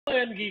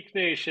Land Geek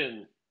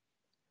Nation.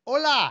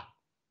 Hola.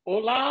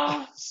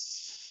 Hola.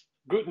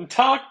 Guten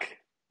Tag.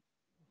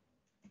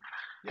 Yeah,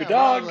 Good what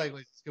other dog.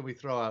 language can we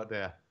throw out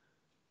there?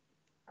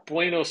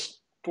 Buenos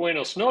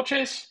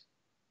noches.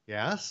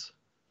 Yes.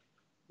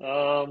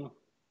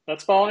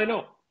 That's all I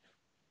know.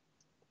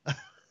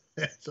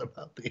 That's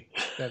about the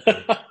extent of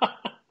it. But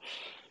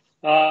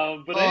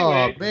Oh,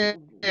 anyway,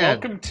 man.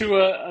 welcome to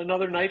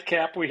another Nite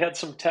Cap. We had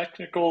some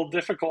technical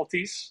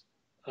difficulties,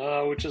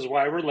 which is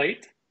why we're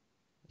late.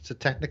 It's a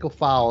technical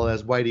foul,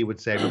 as Whitey would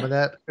say. Remember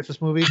that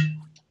Christmas movie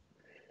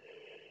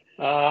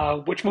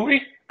Which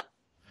movie?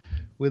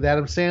 with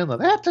Adam Sandler?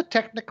 That's a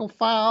technical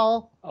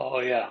foul. Oh,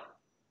 yeah.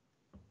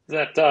 Is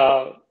that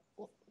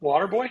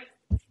Waterboy?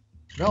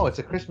 No, it's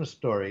a Christmas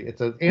story.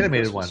 It's an Oh,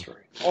 animated Christmas one.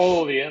 Story.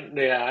 Oh,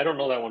 yeah. I don't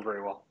know that one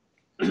very well.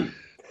 What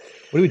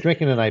are we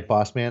drinking tonight,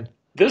 boss man?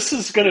 This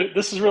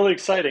is really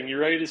exciting. You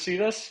ready to see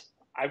this?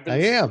 I've I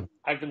been am.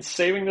 I've been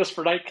saving this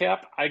for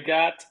Nightcap. I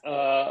got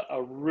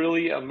a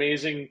really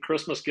amazing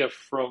Christmas gift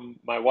from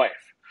my wife.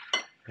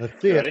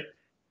 Let's see You it. ready?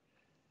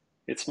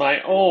 It's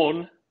my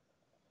own.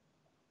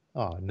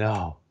 Oh,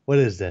 no. What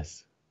is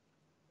this?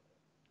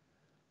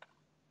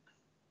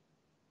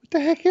 What the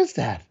heck is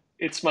that?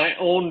 It's my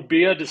own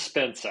beer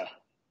dispenser.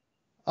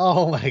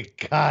 Oh, my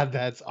God.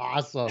 That's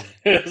awesome.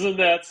 Isn't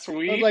that I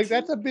was like,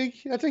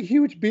 sweet? that's a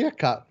huge beer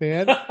cup,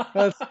 man.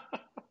 That's,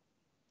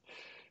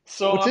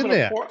 So what's in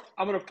there?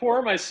 I'm gonna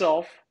pour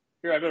myself.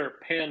 Here, I better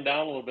pan down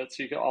a little bit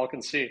so you all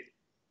can see.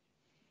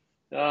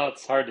 Oh,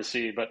 it's hard to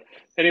see, but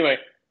anyway,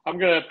 I'm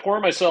gonna pour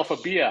myself a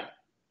beer.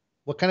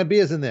 What kind of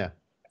beer is in there?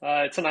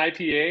 It's an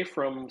IPA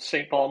from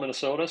St. Paul,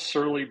 Minnesota,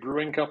 Surly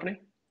Brewing Company.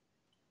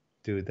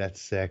 Dude,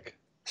 that's sick.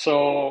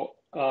 So,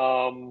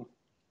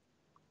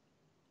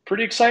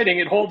 pretty exciting.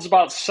 It holds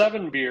about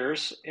 7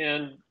 beers,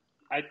 and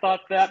I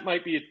thought that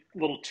might be a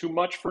little too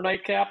much for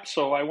Nightcap,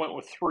 so I went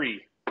with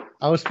 3.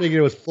 I was figuring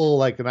it was full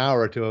like an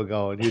hour or two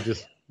ago, and you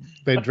just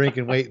been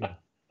drinking, waiting.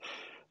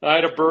 I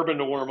had a bourbon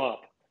to warm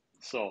up.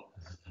 So,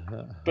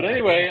 but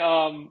anyway,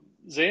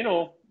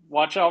 Zeno,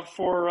 watch out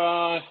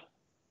for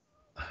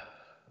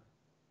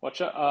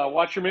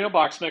watch your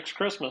mailbox next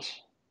Christmas.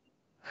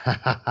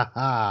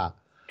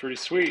 Pretty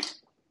sweet.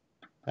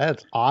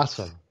 That's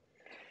awesome.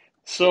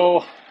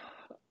 So,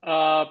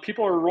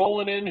 people are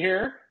rolling in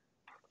here.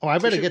 Oh, I We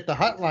better should get the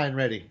hotline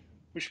ready.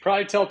 we should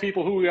probably tell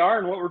people who we are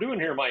and what we're doing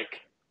here,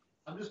 Mike.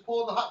 I'm just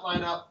pulling the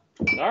hotline up.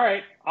 All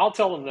right, I'll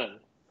tell them then.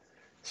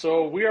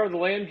 So we are the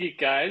Land Geek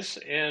guys,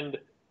 and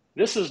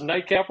this is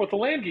Nightcap with the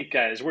Land Geek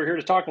guys. We're here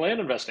to talk land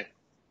investing.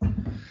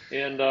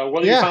 And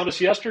whether you Yeah. found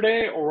us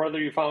yesterday, or whether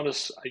you found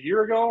us a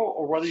year ago,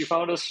 or whether you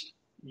found us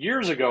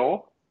years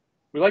ago,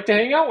 we like to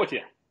hang out with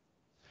you.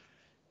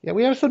 Yeah,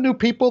 we have some new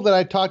people that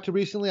I talked to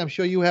recently. I'm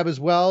sure you have as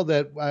well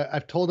that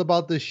I've told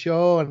about this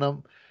show.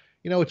 And,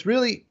 it's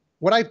really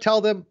what I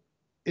tell them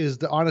is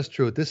the honest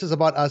truth. This is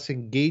about us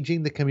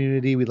engaging the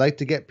community. We like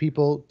to get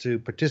people to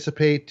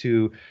participate,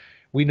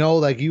 we know,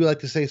 like you like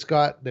to say,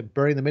 Scott, they're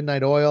burning the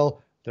midnight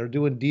oil. They're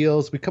doing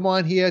deals. We come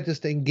on here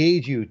just to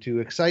engage you, to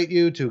excite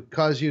you, to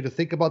cause you to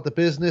think about the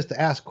business, to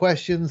ask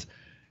questions,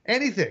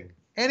 anything.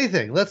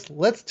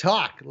 Let's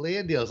talk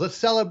land deals. Let's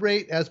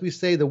celebrate, as we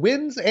say, the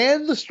wins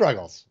and the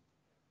struggles.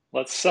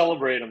 Let's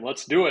celebrate them.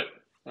 Let's do it.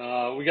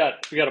 We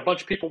got a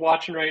bunch of people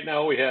watching right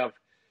now. We have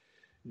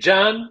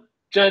John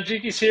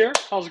Jeeky's here.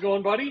 How's it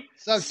going, buddy?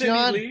 What's up, Cindy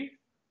John? Lee,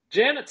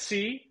 Janet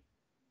C,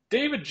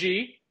 David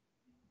G,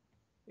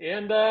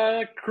 and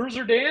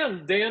Cruiser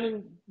Dan.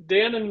 Dan,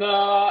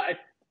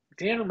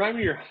 remind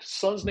me of your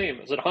son's name.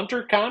 Is it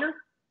Hunter Connor?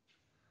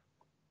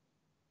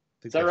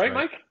 Is that right,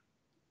 Mike?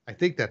 I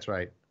think that's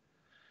right.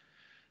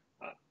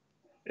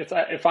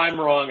 If I'm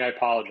wrong, I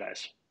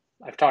apologize.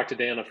 I've talked to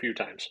Dan a few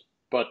times,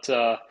 but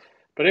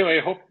anyway,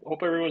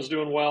 hope everyone's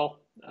doing well.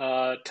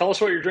 Tell us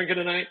what you're drinking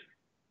tonight,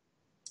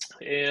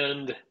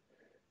 and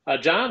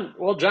John.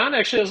 Well, John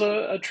actually has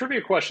a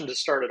trivia question to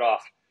start it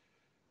off.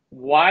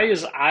 Why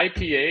is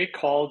IPA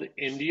called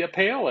India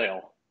Pale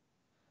Ale?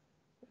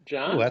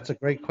 John? Oh, that's a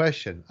great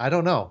question. I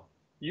don't know.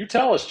 You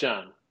tell us,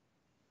 John.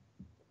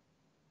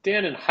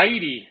 Dan and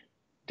Heidi.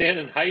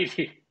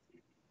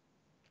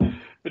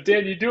 But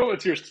Dan, you do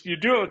it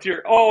with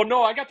your. Oh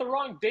no, I got the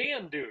wrong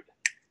Dan, dude.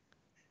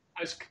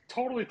 I was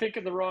totally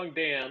thinking the wrong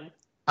Dan.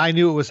 I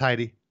knew it was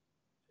Heidi.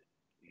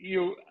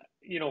 You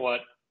know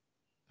what?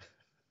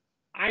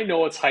 I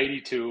know it's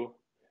Heidi too,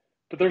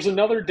 but there's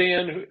another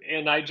Dan,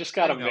 and I just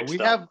got them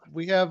mixed up.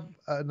 We have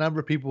a number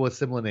of people with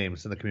similar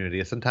names in the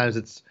community. Sometimes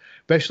it's,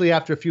 especially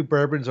after a few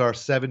bourbons or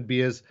 7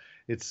 beers,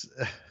 it's.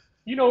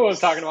 You know what I'm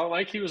talking about,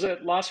 Mike. He was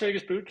at Las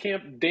Vegas Boot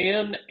Camp.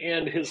 Dan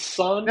and his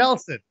son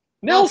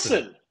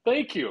Nelson.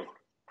 Thank you.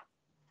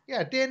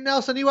 Yeah, Dan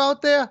Nelson, you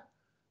out there?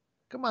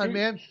 Come on,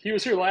 man. He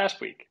was here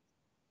last week.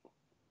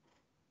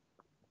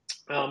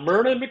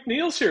 Myrna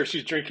McNeil's here.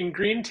 She's drinking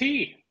green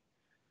tea.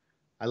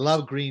 I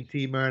love green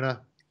tea,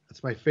 Myrna.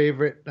 That's my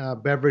favorite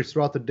beverage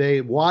throughout the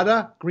day.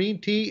 Water, green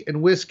tea,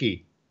 and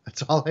whiskey.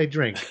 That's all I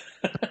drink.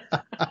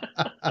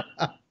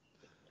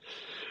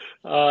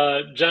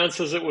 John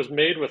says it was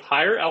made with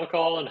higher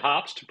alcohol and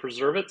hops to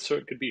preserve it so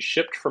it could be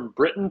shipped from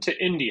Britain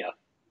to India.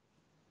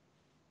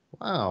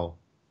 Wow.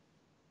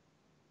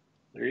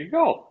 There you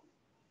go.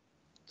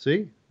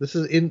 See, this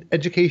is an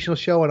educational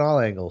show on all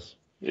angles.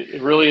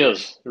 It really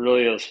is. It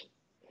really is.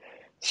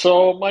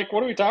 So, Mike,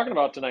 what are we talking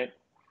about tonight?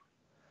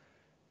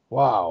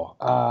 Wow.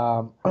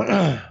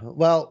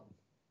 Well,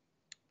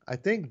 I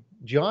think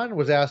John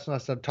was asking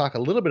us to talk a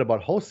little bit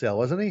about wholesale,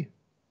 wasn't he?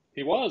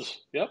 He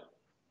was. Yep.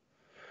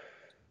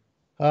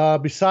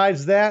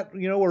 Besides that,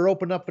 we're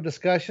open up for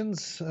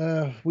discussions.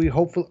 We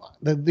hopefully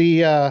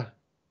the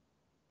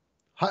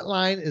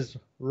hotline is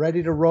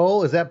ready to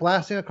roll. Is that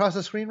blasting across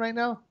the screen right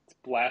now? It's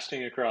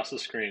blasting across the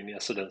screen.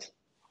 Yes, it is.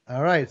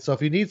 All right. So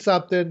if you need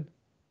something,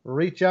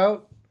 reach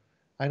out.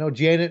 I know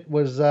Janet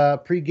was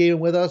pre-gaming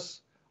with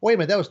us. Wait a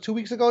minute, that was 2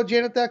 weeks ago,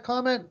 Janet, that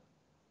comment?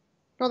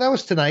 No, that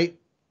was tonight.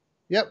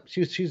 Yep,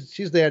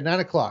 she's there, 9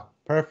 o'clock.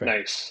 Perfect.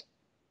 Nice.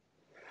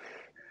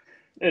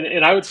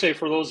 And I would say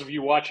for those of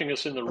you watching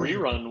us in the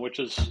rerun, which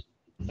is,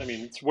 I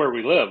mean, it's where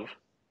we live,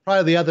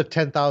 Probably the other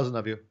 10,000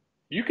 of you.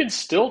 you can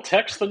still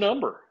text the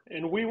number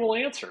and we will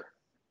answer.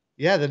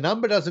 Yeah, the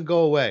number doesn't go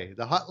away.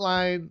 The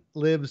hotline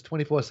lives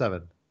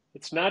 24/7.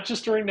 It's not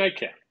just during Nite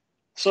Cap.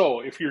 So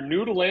if you're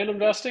new to land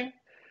investing,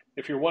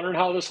 if you're wondering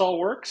how this all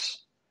works,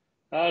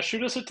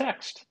 shoot us a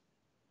text.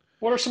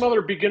 What are some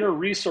other beginner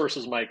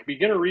resources, Mike?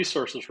 Beginner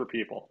resources for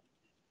people?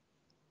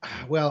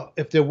 Well,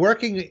 if they're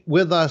working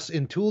with us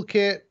in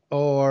Toolkit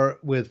or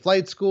with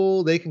Flight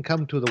School, they can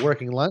come to the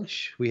working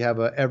lunch. We have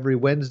every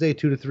Wednesday,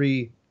 2 to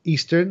 3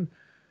 Eastern.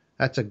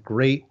 That's a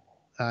great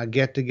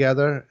get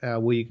together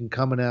where you can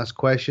come and ask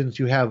questions.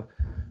 You have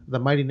the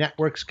Mighty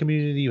Networks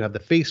community, you have the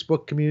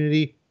Facebook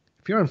community.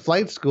 If you're in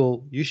Flight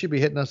School, you should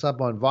be hitting us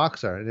up on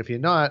Voxer. And if you're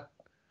not,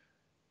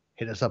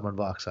 hit us up on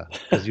Voxer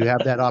because you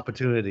have that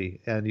opportunity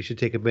and you should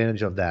take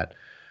advantage of that.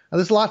 Now,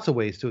 there's lots of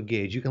ways to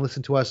engage. You can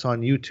listen to us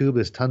on YouTube.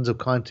 There's tons of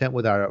content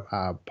with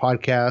our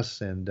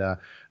podcasts and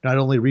not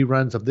only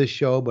reruns of this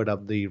show, but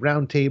of the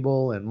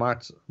Roundtable and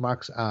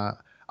Mark's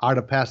Art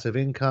of Passive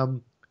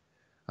Income.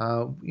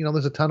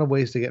 There's a ton of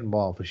ways to get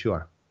involved for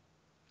sure.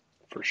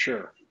 For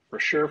sure. For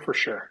sure. For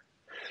sure.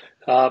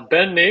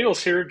 Ben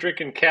Nagel's here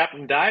drinking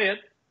Captain Diet.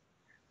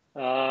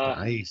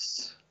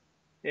 Nice.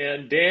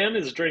 And Dan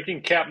is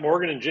drinking Cap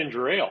Morgan and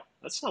ginger ale.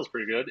 That sounds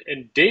pretty good.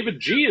 And David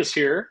G is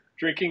here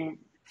drinking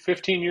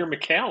 15-year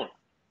Macallan.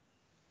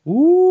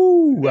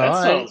 Ooh, that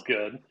all sounds right.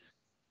 good.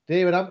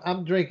 David,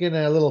 I'm drinking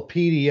a little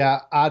peaty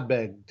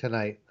Oddbeg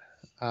tonight.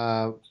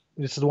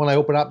 This is the one I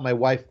open up. My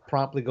wife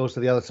promptly goes to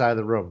the other side of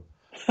the room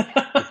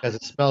because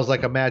it smells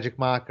like a magic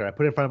marker. I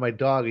put it in front of my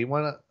dog. You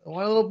want a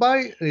little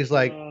bite? And he's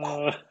like,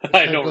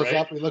 I know, goes right?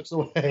 up, he looks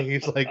away.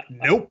 He's like,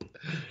 nope.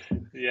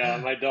 Yeah,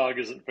 my dog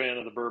isn't a fan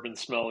of the bourbon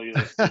smell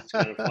either. It's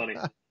kind of funny.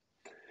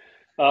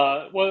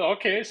 Well,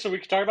 okay, so we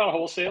could talk about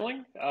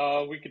wholesaling.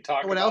 We could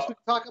talk What about else we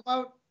could talk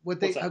about?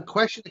 what's A that?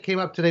 question that came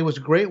up today was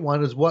a great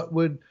one. Is what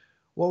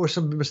were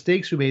some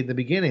mistakes we made in the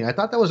beginning? I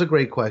thought that was a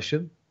great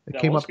question. It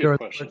That came was up a good during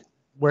question.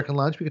 working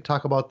lunch. We could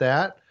talk about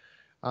that.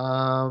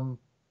 Oh,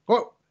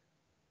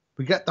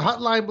 we got the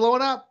hotline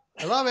blowing up.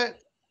 I love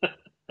it.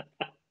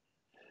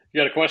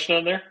 You got a question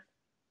on there?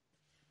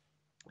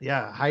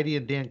 Yeah, Heidi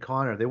and Dan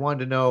Connor. They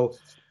wanted to know.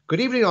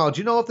 Good evening, all.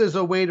 Do you know if there's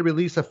a way to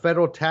release a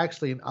federal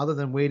tax lien other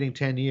than waiting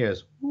 10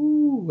 years?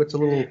 Ooh, it's a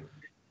little.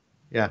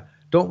 Yeah,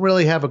 don't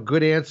really have a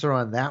good answer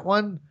on that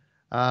one.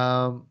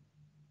 I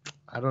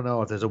don't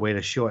know if there's a way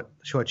to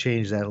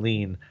shortchange that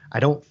lien. I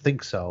don't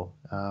think so,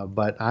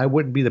 but I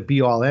wouldn't be the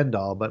be all end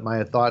all. But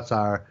my thoughts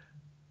are,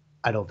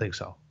 I don't think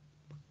so.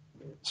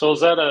 So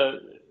is that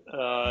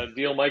a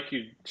deal, Mike,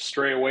 you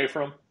stray away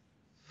from?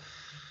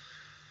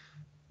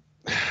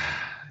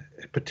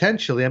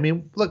 Potentially. I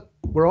mean, look,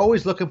 we're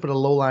always looking for the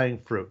low-lying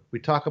fruit. We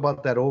talk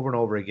about that over and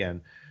over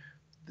again.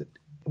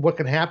 What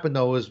can happen,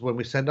 though, is when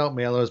we send out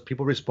mailers,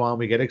 people respond,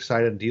 we get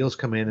excited, and deals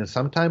come in, and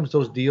sometimes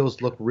those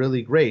deals look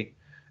really great,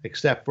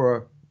 except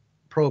for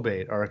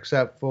probate or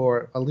except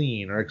for a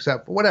lien or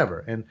except for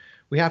whatever. And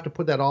we have to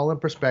put that all in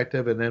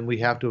perspective, and then we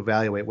have to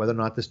evaluate whether or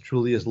not this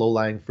truly is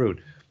low-lying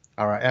fruit.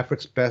 Are our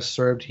efforts best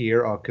served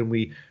here, or can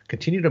we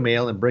continue to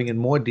mail and bring in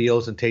more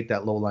deals and take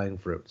that low-lying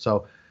fruit?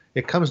 So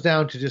it comes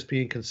down to just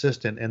being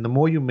consistent. And the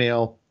more you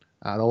mail,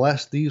 the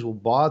less these will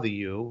bother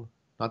you.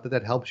 Not that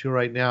that helps you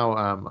right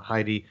now,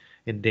 Heidi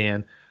and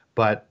Dan,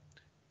 but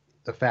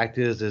the fact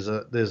is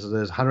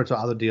there's hundreds of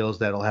other deals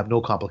that'll have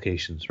no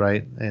complications,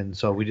 right? And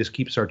so we just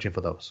keep searching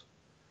for those.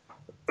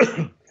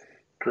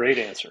 Great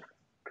answer.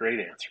 Great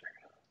answer.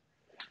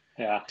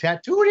 Yeah.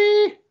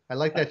 Tattooey! I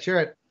like that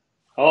shirt.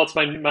 Oh, it's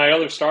my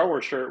other Star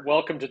Wars shirt.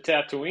 Welcome to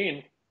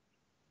Tatooine.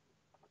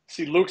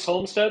 See Luke's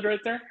homestead right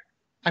there?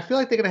 I feel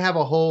like they're gonna have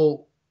a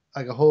whole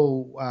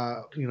episode,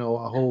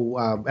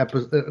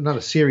 not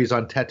a series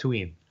on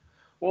Tatooine.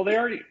 Well, they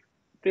already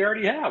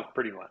have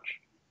pretty much.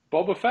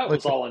 Boba Fett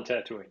was all on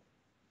Tatooine.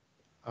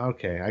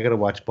 Okay, I gotta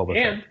watch Boba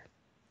And Fett.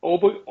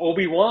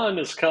 Obi-Wan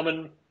is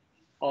coming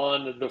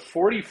on the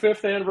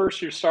 45th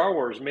anniversary of Star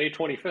Wars, May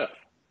 25th.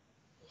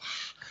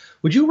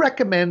 Would you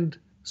recommend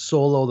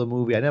Solo the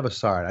movie. I never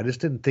saw it. I just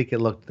didn't think it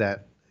looked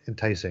that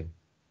enticing.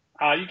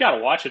 You got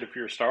to watch it if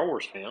you're a Star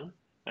Wars fan.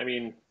 I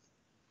mean,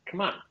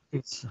 come on.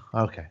 It's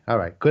okay. All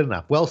right. Good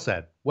enough. Well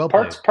said. Well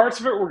Parts played. parts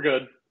of it were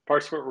good.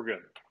 Parts of it were good.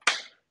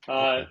 Uh,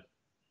 Okay.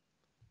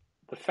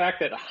 the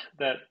fact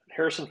that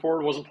Harrison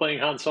Ford wasn't playing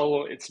Han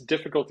Solo, it's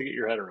difficult to get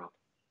your head around.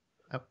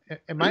 Uh,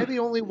 Am I the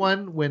only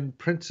one when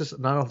Princess?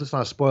 Not this is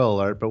not a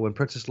spoiler alert, but when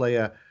Princess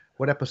Leia,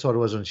 what episode it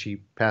was when she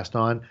passed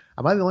on?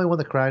 Am I the only one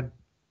that cried?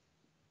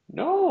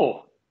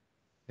 No.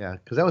 Yeah,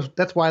 because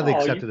that's widely Oh,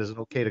 accepted as an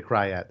okay to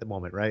cry at the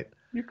moment, right?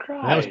 you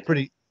And that was cried.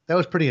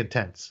 pretty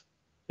intense.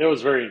 It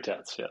was very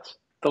intense. Yes.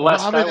 The Well,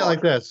 Last I'm in it like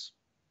Skywalker. this.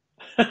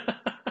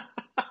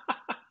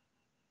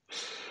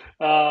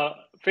 uh,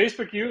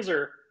 Facebook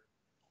user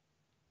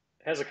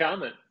has a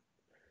comment.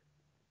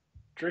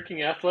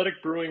 Drinking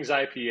Athletic Brewing's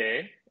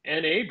IPA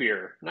and a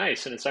beer.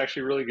 Nice, and it's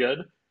actually really good.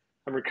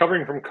 I'm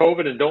recovering from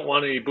COVID and don't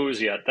want any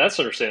booze yet. That's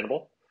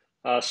understandable.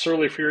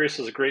 Surly Furious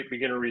is a great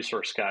beginner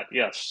resource, Scott.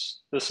 Yes,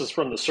 this is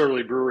from the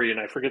Surly Brewery, and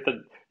I forget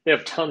that they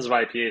have tons of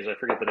IPAs. I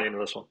forget the name of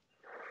this one.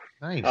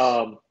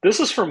 Nice. This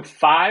is from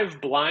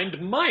Five Blind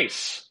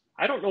Mice.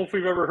 I don't know if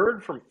we've ever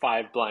heard from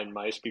Five Blind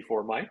Mice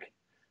before, Mike,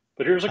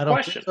 but here's a I don't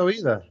think question. so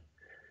either.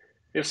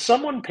 If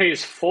someone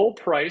pays full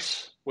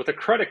price with a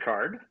credit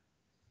card,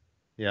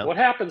 Yeah. what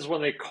happens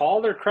when they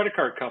call their credit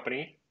card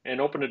company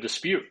and open a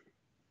dispute?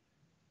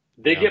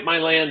 They Yeah. get my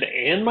land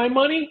and my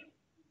money?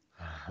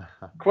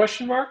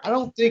 Question mark. I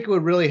don't think it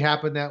would really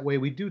happen that way.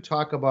 We do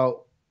talk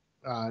about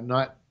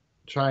not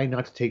trying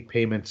not to take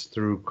payments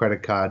through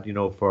credit card.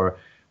 For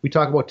we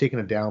talk about taking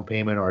a down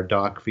payment or a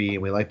doc fee,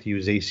 and we like to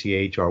use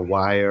ACH or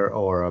wire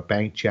or a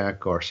bank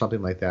check or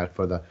something like that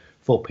for the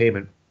full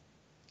payment.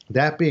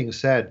 That being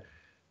said,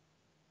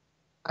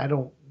 I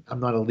don't. I'm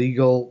not a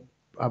legal.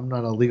 I'm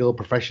not a legal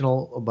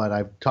professional, but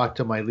I've talked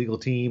to my legal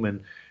team,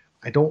 and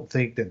I don't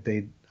think that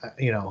they.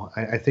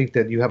 I think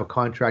that you have a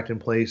contract in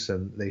place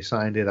and they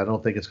signed it. I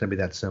don't think it's going to be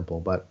that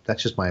simple, but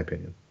that's just my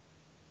opinion.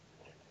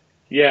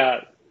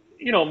 Yeah,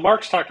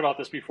 Mark's talked about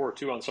this before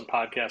too on some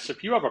podcasts.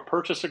 If you have a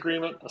purchase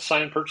agreement, a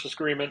signed purchase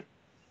agreement,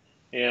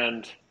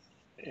 and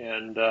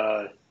and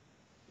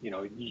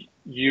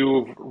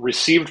you've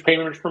received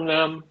payment from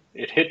them,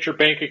 it hit your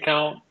bank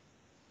account,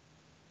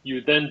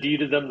 you then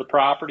deeded them the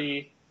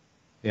property.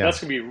 Yeah,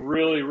 That's going to be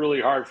really, really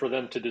hard for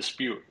them to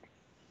dispute.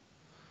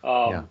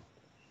 yeah, Um,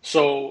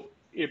 so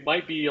it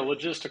might be a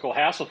logistical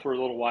hassle for a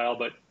little while,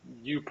 but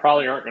you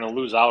probably aren't going to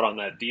lose out on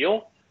that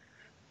deal.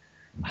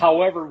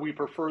 However, we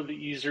prefer the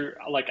easier.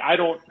 Like I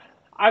don't.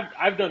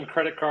 I've done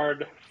credit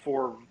card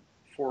for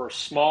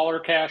smaller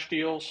cash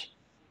deals,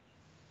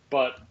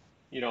 but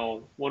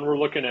when we're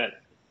looking at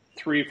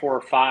three, four,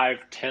 five,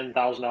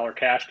 $10,000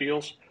 cash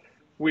deals,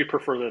 we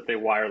prefer that they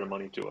wire the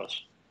money to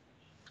us.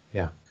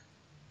 yeah.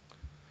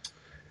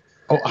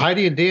 Oh,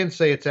 Heidi and Dan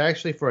say it's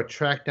actually for a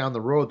track down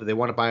the road that they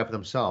want to buy for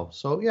themselves.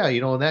 So yeah,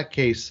 in that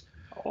case,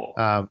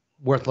 Oh,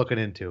 worth looking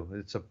into.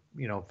 It's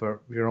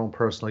for your own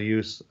personal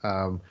use.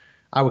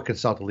 I would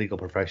consult a legal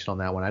professional on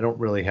that one. I don't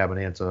really have an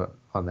answer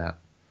on that,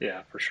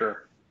 yeah, for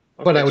sure.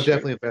 but I Okay, would sweet.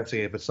 definitely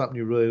investigate if it's something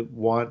you really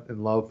want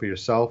and love for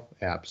yourself.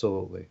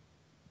 Absolutely.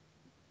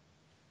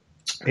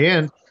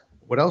 And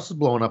what else is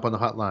blowing up on the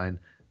hotline?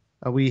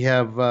 We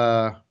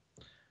have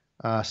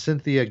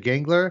Cynthia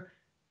Gangler,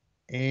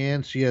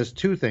 and she has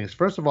two things.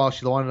 First of all,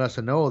 she wanted us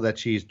to know that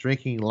she's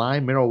drinking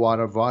lime mineral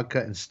water,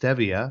 vodka, and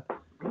stevia,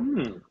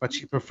 Hmm. but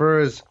she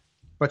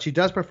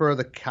does prefer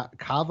the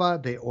Cava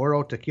de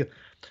Oro tequila.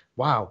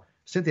 Wow,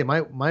 Cynthia,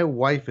 my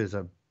wife is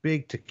a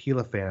big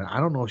tequila fan. I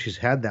don't know if she's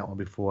had that one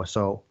before,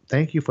 so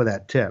thank you for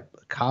that tip.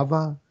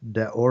 Cava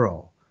de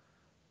Oro.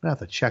 I'm gonna have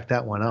to check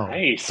that one out. Buy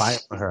it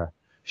Nice. for her.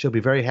 She'll be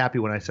very happy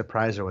when I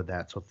surprise her with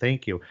that. So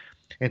thank you.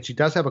 And she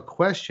does have a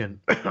question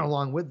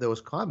along with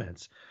those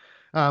comments.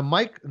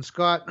 Mike and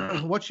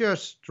Scott, what's your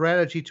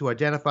strategy to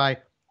identify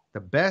the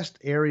best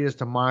areas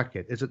to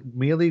market? Is it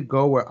merely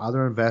go where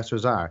other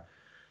investors are?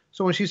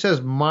 So when she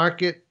says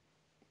market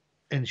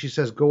and she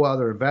says go where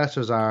other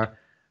investors are,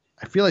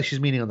 I feel like she's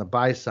meaning on the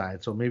buy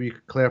side. So maybe you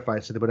could clarify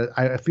something, but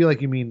I feel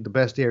like you mean the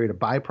best area to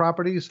buy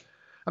properties.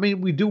 I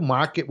mean, we do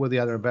market where the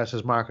other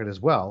investors market as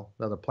well,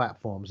 the other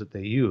platforms that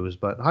they use.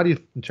 But how do you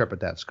interpret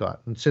that,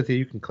 Scott? And Cynthia,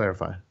 you can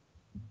clarify.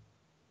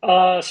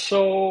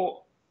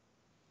 So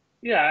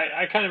yeah,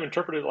 I kind of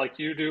interpret it like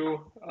you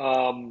do.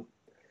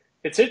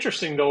 It's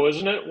interesting though,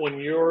 isn't it? When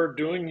you're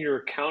doing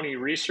your county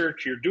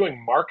research, you're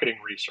doing marketing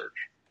research,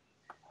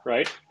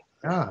 right?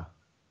 Yeah,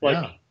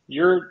 Like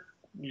yeah,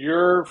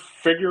 you're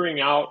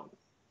figuring out.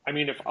 I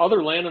mean, if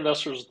other land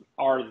investors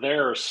are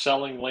there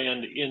selling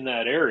land in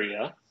that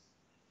area,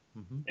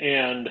 hmm,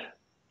 and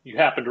you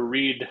happen to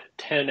read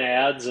 10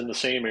 ads in the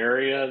same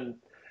area,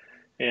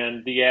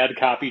 and the ad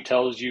copy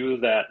tells you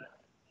that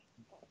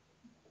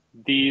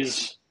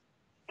these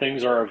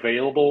things are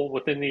available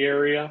within the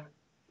area,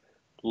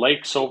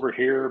 lakes over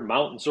here,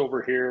 mountains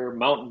over here,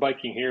 mountain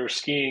biking here,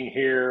 skiing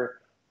here,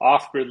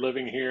 off grid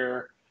living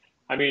here.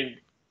 I mean,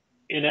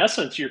 in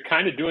essence, you're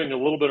kind of doing a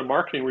little bit of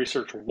marketing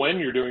research when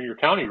you're doing your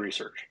county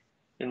research,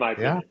 in my yeah,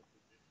 opinion.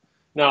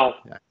 Now,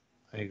 yeah.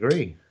 I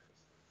agree.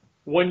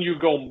 When you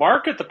go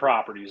market the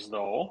properties,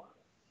 though,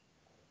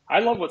 I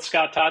love what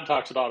Scott Todd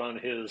talks about on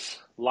his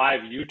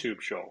live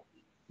YouTube show,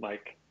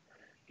 Mike.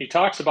 He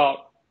talks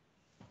about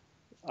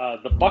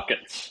the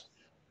buckets,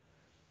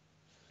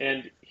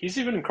 and he's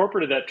even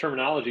incorporated that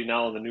terminology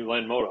now in the new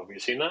Land Moto. Have you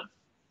seen that?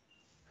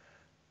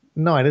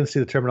 No, I didn't see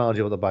the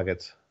terminology with the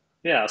buckets.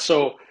 Yeah,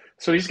 so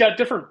he's got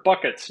different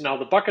buckets. Now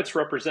the buckets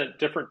represent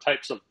different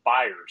types of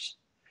buyers.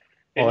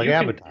 Oh, And like you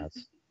can,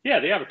 avatars. yeah,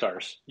 the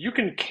avatars. You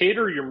can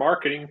cater your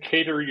marketing,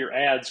 cater your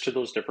ads to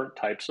those different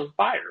types of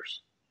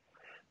buyers.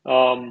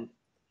 Um,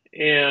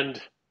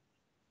 and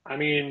I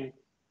mean,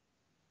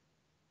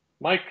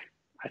 Mike,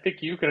 I think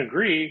you can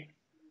agree.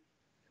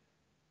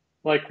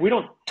 Like, we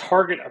don't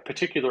target a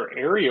particular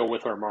area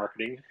with our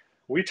marketing,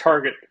 we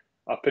target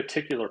a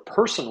particular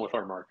person with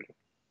our marketing.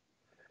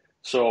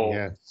 So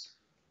Yes.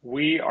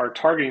 we are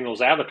targeting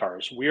those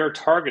avatars. We are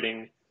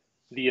targeting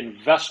the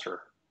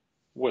investor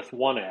with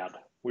one ad.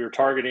 We are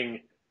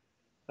targeting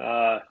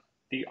uh,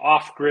 the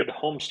off-grid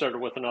homesteader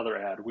with another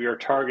ad. We are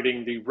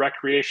targeting the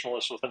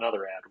recreationalist with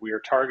another ad. We are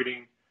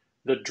targeting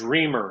the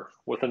dreamer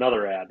with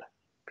another ad.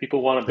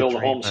 People want to The build a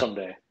home dreamer.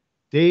 someday.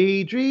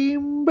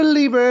 Daydream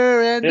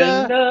believer and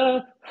And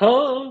a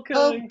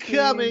homecoming queen.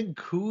 homecoming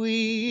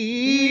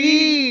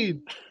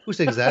queen. Who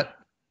sings that?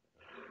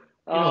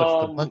 You know it's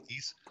the Um,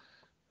 monkeys.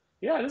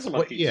 yeah, it is the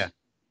What monkeys. year?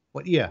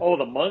 What year? Oh,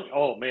 the monk.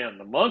 Oh man,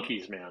 the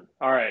monkeys, man.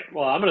 All right.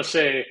 Well, I'm gonna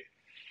say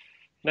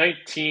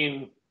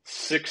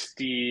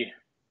 1967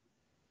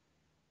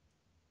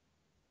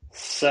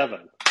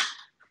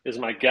 is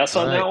my guess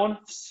All on that right. one.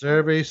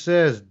 Survey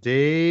says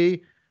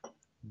daydream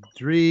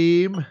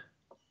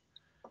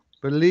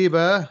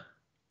believer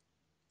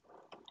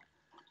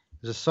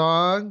is a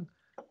song.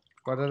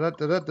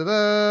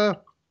 Ba-da-da-da-da-da.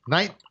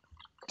 Night,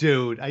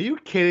 dude, are you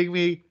kidding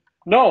me?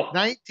 No,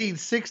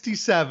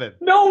 1967.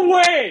 no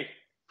way.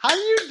 How do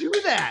you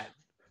do that?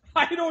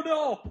 I don't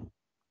know.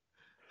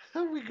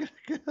 Oh my God,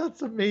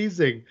 that's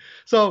amazing.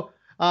 So,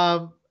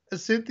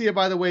 Cynthia,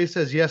 by the way,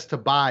 says yes to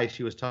buy.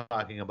 She was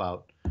talking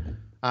about,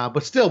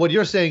 but still, what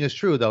you're saying is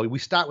true. Though we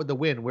start with the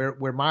win.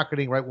 We're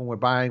marketing right when we're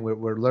buying.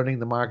 We're learning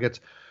the markets.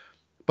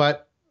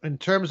 But in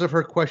terms of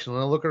her question,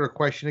 let's look at her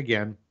question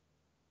again.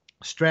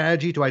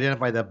 Strategy to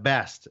identify the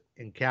best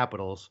in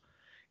capitals,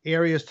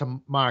 areas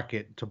to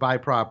market to buy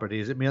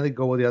properties. It merely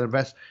go with the other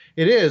invest.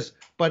 It is,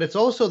 but it's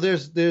also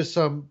there's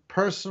some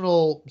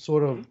personal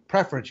sort of Mm-hmm.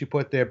 preference you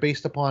put there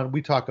based upon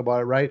we talk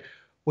about it, right?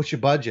 What's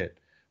your budget?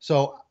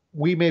 So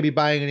we may be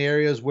buying in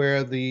areas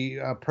where the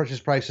purchase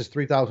price is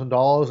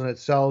 $3,000 and it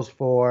sells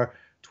for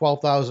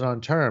 12,000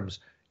 on terms.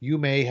 You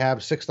may have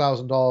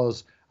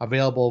 $6,000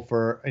 available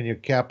for in your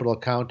capital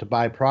account to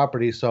buy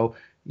property. So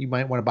you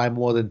might want to buy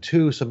more than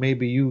two. So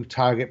maybe you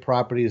target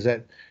properties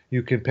that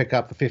you can pick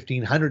up for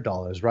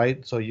 $1,500,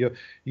 right? So you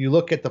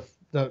look at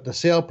the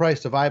sale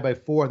price divide by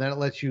four, and then it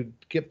lets you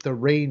get the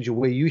range of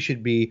where you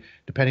should be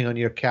depending on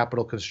your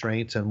capital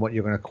constraints and what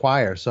you're going to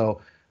acquire.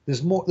 So there's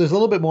a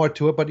little bit more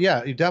to it, but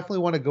yeah, you definitely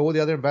want to go where the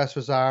other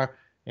investors are,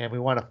 and we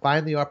want to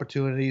find the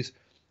opportunities.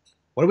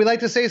 What do we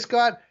like to say,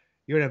 Scott?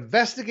 You're an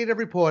investigative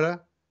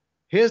reporter.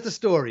 Here's the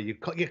story. You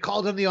get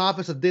called in the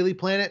office of Daily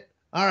Planet.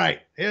 All right,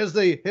 here's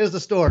the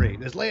story.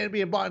 There's land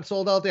being bought and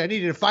sold out there. I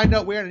need you to find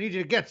out where, and I need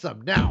you to get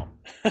some now.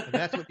 And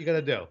that's what you're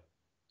gonna do.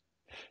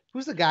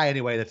 Who's the guy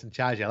anyway that's in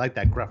charge? I like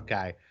that gruff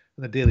guy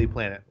from the Daily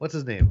Planet. What's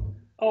his name?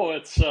 Oh,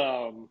 it's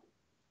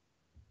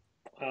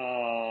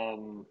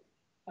oh,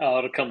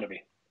 it'll come to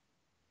me.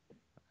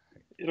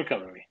 It'll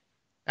come to me.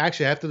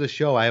 Actually, after the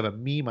show, I have a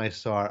meme I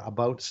saw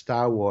about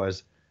Star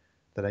Wars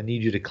that I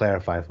need you to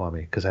clarify for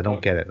me because I don't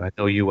Okay. get it. And I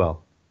know you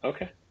will.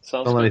 Okay.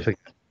 Sounds Don't let me good.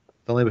 forget.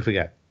 Don't let me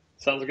forget.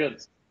 Sounds good.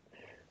 Let's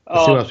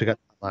see what else we Um, got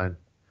online.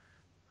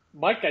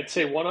 Mike, I'd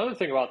say one other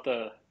thing about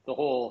the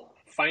whole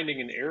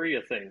finding an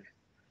area thing.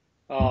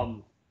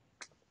 Um,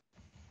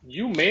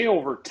 you may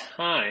over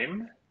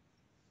time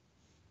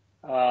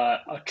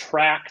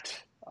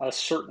attract a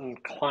certain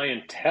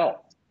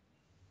clientele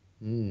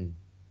Mm.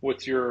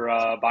 with your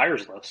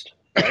buyers list,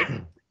 right?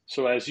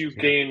 So as you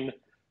Yeah, gain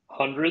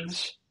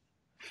hundreds,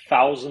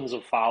 thousands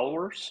of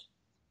followers,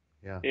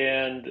 yeah,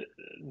 and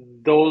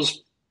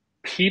those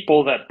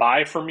people that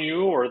buy from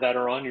you or that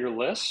are on your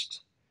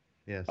list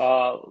yes.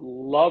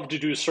 love to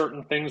do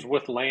certain things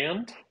with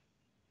land,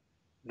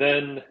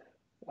 then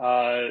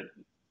uh,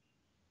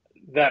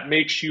 that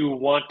makes you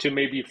want to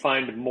maybe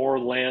find more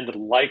land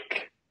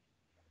like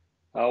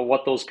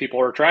what those people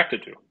are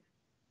attracted to,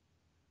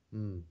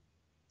 Mm.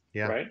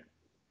 Yeah, right?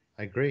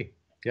 I agree.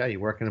 Yeah,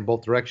 you're working in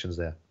both directions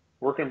there.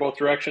 Working in both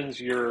directions,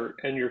 you're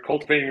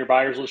cultivating your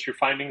buyers list. You're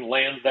finding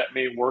land that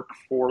may work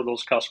for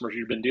those customers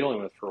you've been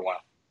dealing with for a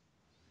while.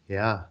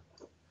 Yeah,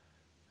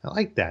 I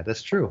like that.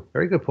 That's true.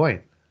 Very good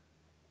point.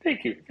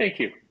 Thank you, thank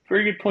you.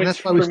 Very good And points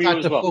that's why we from you start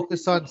as to well.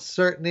 focus on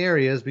certain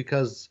areas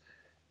because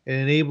it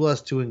enables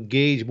us to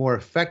engage more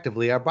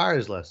effectively our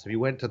buyers list. If you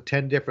went to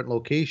 10 different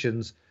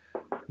locations,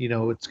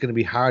 it's going to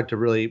be hard to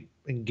really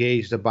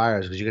engage the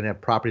buyers because you're going to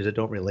have properties that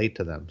don't relate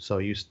to them. So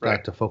you Right.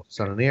 start to focus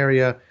on an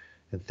area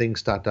and things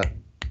start to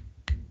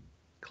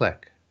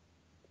click.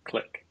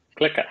 Click.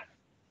 Clicka.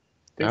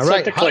 Didn't All set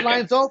right. to clicking.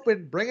 Hotline's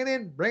open. Bring it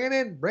in. Bring it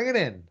in. Bring it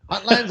in.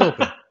 Hotline's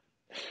open.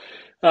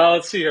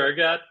 Let's see here.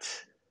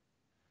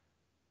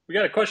 We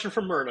got a question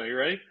from Myrna. You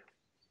ready?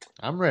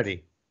 I'm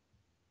ready.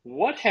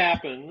 What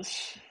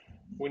happens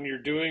when you're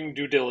doing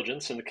due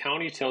diligence and the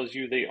county tells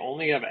you they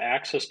only have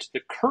access to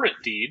the current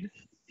deed?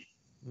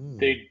 Mm.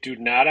 They do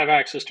not have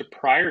access to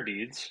prior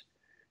deeds,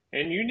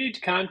 and you need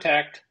to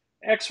contact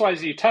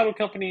XYZ title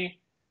company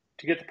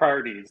to get the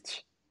prior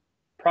deeds.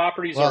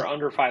 Properties are Well,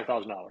 under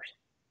 $5,000.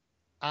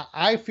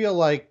 I feel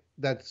like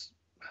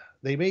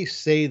they may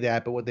say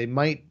that, but what they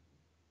might,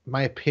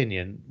 my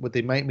opinion, what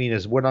they might mean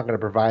is we're not going to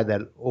provide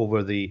that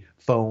over the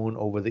phone,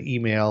 over the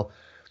email.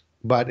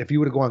 But if you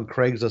were to go on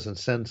Craigslist and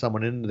send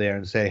someone in there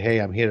and say, "Hey,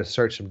 I'm here to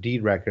search some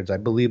deed records," I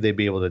believe they'd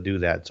be able to do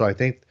that. So I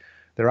think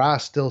there are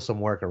still some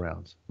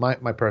workarounds. My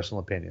personal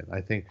opinion.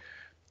 I think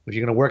if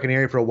you're going to work in an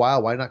area for a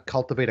while, why not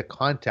cultivate a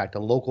contact, a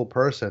local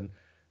person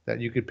that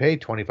you could pay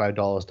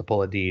 $25 to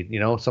pull a deed?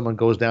 Someone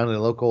goes down to the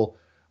local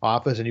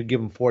office and you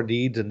give them four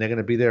deeds and they're going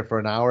to be there for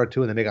an hour or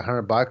two and they make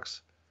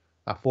 $100,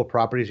 four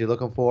properties you're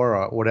looking for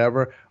or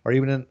whatever, or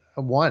even in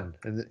one,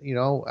 and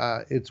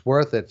it's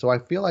worth it. So I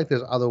feel like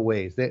there's other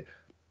ways.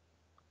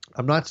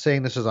 I'm not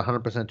saying this is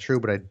 100% true,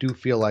 but I do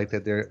feel like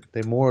that they're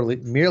more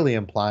merely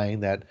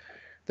implying that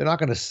they're not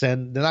going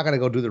to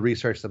go do the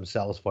research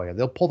themselves for you.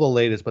 They'll pull the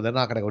latest, but they're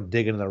not going to go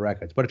dig into the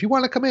records. But if you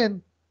want to come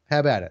in,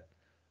 have at it.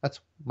 That's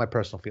my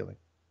personal feeling.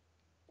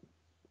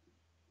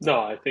 No,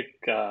 I think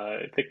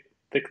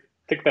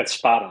that's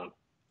spot on.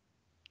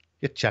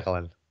 You're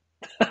chuckling.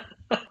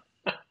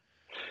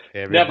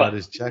 Never.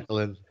 Everybody's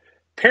chuckling.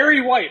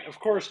 Perry White, of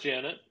course,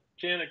 Janet.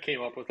 Janet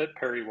came up with it.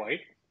 Perry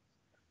White.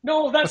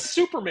 No, that's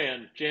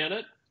Superman,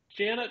 Janet.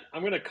 Janet,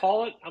 I'm going to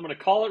call it. I'm going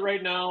to call it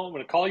right now. I'm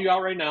going to call you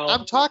out right now.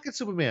 I'm talking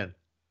Superman.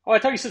 Oh, I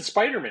thought you said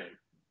Spider-Man.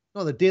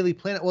 No, the Daily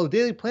Planet. Well, the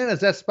Daily Planet, is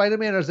that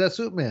Spider-Man or is that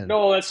Superman?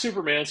 No, that's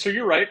Superman. So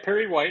you're right,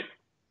 Perry White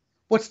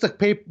What's the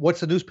paper? What's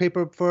the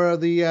newspaper for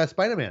the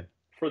Spider-Man?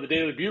 for the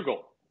Daily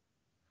Bugle.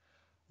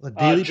 The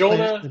Daily Planet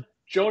Jonah and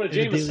the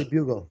Daily Jameson.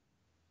 Bugle.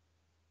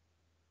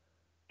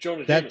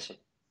 Jonah That Jameson.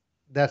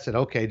 that's it.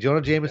 Okay, Jonah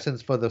Yeah.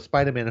 Jameson's for the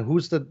Spider-Man. And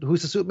who's the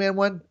Superman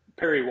one?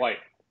 Perry White.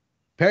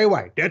 Perry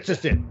White. That's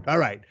just it. All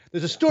right.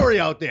 There's a story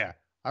out there.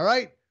 All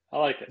right. I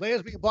like it.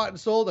 Land's being bought and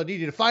sold. I need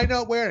you to find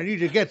out where. And I need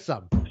you to get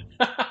some.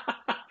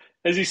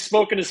 As he's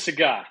smoking his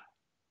cigar.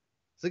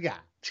 Cigar.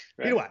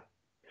 Right? You know what?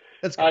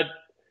 Let's go.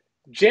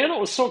 Janet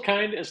was so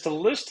kind as to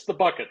list the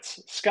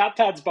buckets, Scott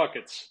Todd's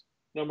buckets,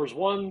 numbers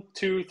 1,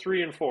 2,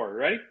 3, and 4.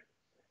 Ready?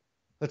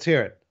 Let's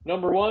hear it.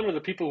 Number 1 are the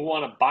people who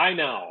want to buy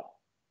now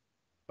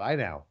Bye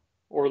now.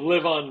 or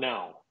live on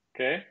now.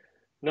 Okay.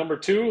 Number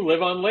 2,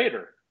 live on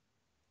later.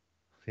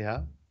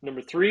 Yeah.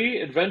 Number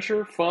 3,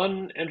 adventure,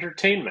 fun,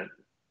 entertainment.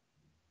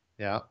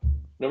 Yeah.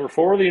 Number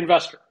 4, the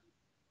investor.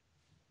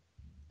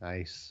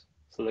 Nice.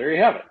 So there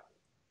you have it.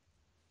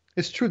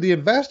 It's true. The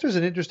investor is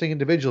an interesting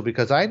individual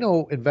because I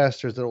know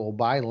investors that will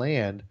buy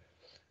land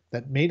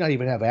that may not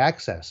even have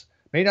access,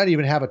 may not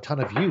even have a ton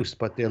of use,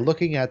 but they're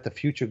looking at the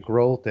future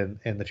growth and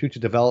the future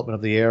development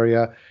of the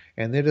area,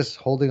 and they're just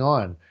holding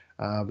on.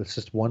 It's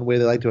just one way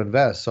they like to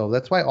invest. So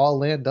that's why all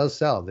land does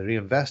sell. The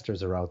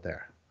investors are out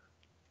there.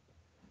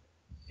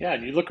 Yeah,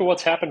 and you look at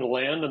what's happened to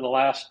land in the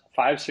last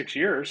 5, 6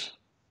 years.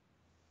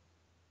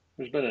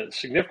 There's been a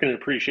significant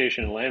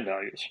appreciation in land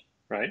values,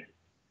 right?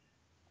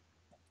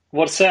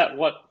 What's that?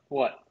 What?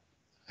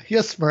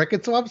 You're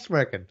smirking, so I'm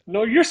smirking.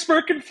 No, you're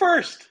smirking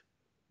first.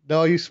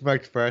 No, you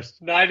smirked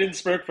first. No, I didn't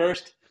smirk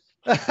first.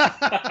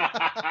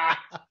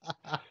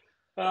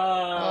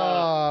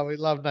 Oh, we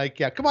love Nite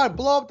Cap. Come on,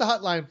 blow up the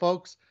hotline,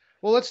 folks.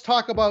 Well, let's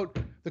talk about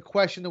the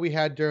question that we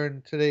had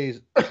during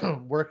today's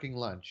working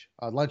lunch.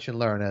 Lunch and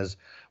learn, as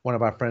one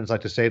of our friends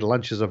like to say,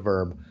 lunch is a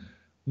verb.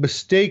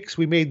 Mistakes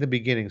we made in the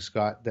beginning,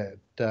 Scott, that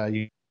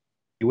you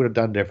would have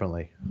done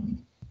differently.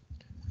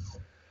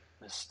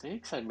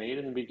 Mistakes I made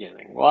in the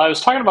beginning. Well, I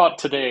was talking about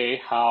today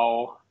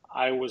how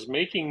I was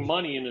making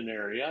money in an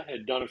area,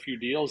 had done a few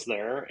deals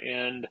there,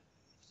 and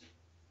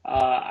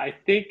I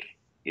think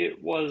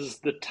it was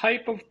the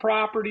type of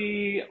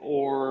property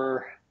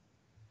or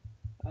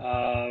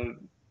uh,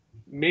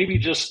 maybe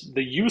just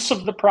the use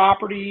of the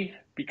property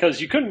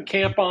because you couldn't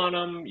camp on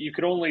them, you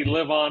could only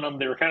live on them.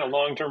 They were kind of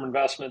long-term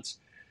investments.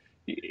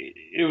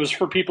 It was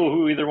for people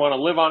who either want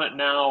to live on it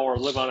now or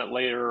live on it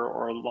later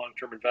or a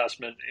long-term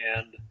investment.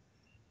 And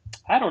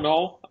I don't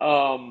know.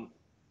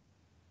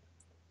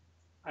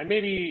 I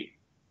maybe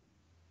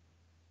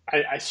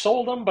I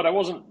sold them, but I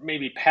wasn't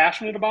maybe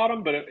passionate about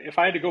them. But if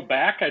I had to go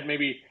back, I'd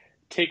maybe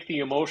take the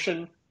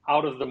emotion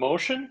out of the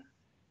motion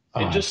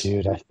and Oh, just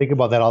dude, I think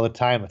about that all the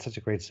time. It's such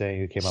a great saying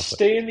you came up with.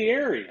 stay in the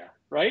area,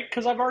 right?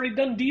 Because I've already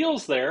done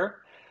deals there.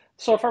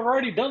 So if I've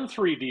already done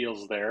 3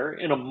 deals there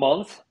in a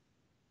month,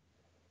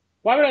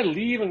 why would I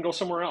leave and go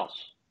somewhere else?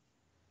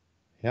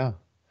 Yeah.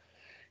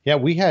 Yeah,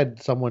 we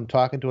had someone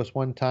talking to us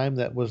one time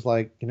that was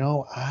like,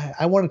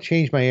 I want to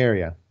change my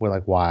area. We're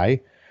like, why?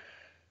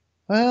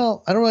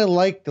 Well, I don't really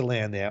like the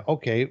land there.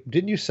 Okay,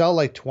 didn't you sell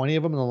like 20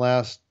 of them in the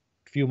last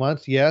few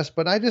months, yes,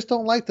 but I just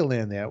don't like the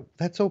land there.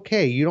 That's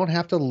okay. You don't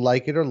have to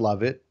like it or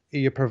love it.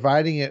 You're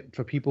providing it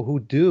for people who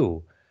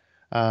do.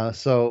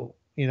 So,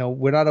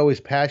 we're not always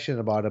passionate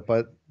about it,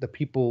 but the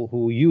people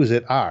who use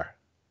it are.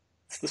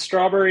 It's the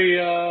strawberry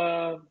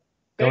bagel.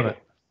 Donut. Strawberry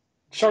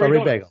Strawberry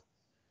donut. bagel.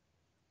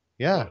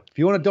 Yeah. Donut. If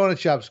you want a donut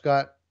shop,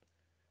 Scott,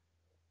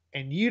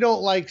 and you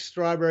don't like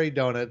strawberry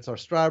donuts or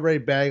strawberry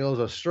bagels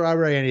or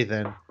strawberry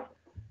anything,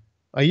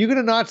 are you going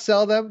to not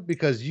sell them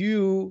because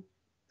you,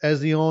 as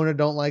the owner,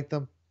 don't like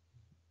them?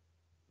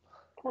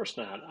 Of course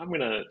not. I'm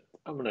gonna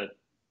I'm gonna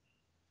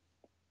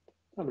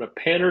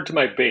pander to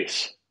my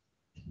base.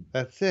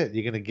 That's it.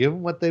 You're going to give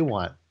them what they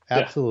want. Yeah.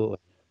 Absolutely.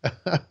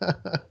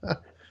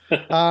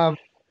 um,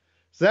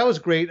 so that was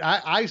great.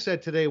 I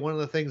said today one of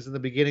the things in the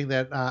beginning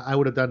that I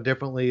would have done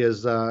differently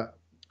is my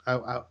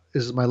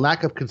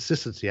lack of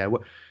consistency. I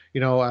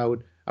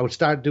would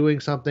start doing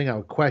something, I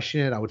would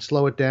question it, I would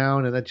slow it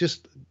down, and that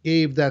just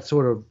gave that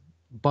sort of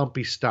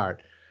bumpy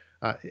start.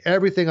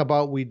 Everything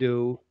about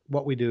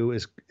what we do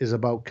is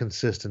about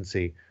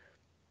consistency.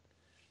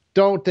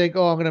 Don't think,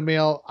 oh,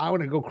 I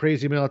want to go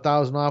crazy, mail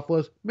 1,000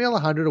 offers. Mail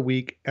 100 a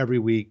week, every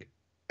week,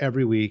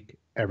 every week,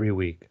 every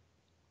week.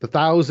 The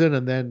 1,000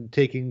 and then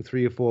taking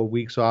 3 or 4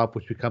 weeks off,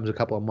 which becomes a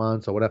couple of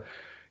months or whatever.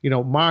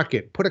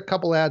 Market. Put a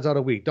couple ads out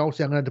a week. Don't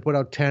say I'm going to put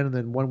out 10 and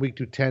then one week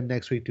do 10,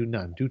 next week do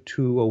none. Do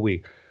 2 a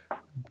week.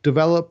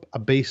 Develop a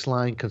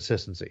baseline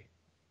consistency.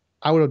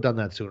 I would have done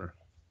that sooner.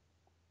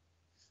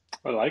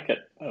 I like it.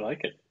 I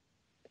like it.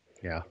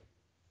 Yeah.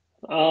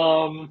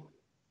 Um,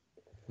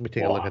 Let me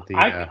take a look well, at the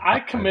hotline.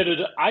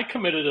 I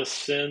committed a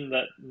sin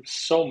that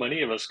so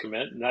many of us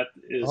commit, and that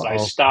is Uh-oh. I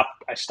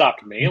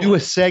stopped You do a mailing.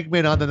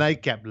 segment on the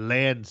nightcap,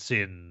 land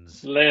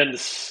sins. Land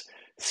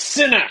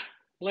Sinner,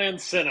 Land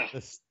Sinner.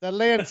 The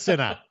land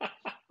sinner.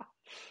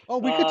 Oh,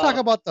 we could talk uh,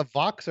 about the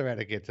Voxer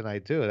etiquette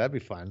tonight too. That'd be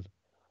fun.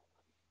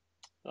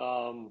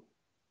 um,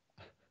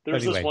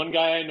 there's this Anyway, one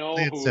guy I know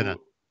land sinner.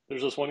 who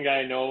there's this one guy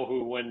I know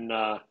who when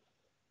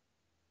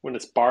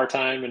it's bar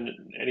time in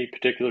any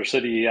particular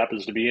city he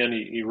happens to be in,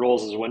 he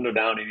rolls his window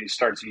down and he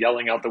starts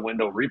yelling out the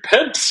window,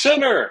 "Repent,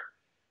 sinner!"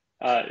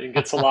 And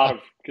gets a lot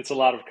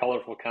of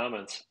colorful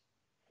comments.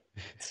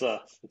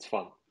 It's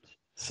fun.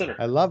 Sinner.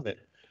 I love it.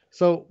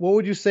 So, what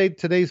would you say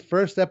today's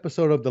first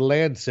episode of the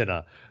Land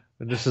Sinner?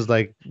 And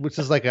which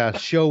is like a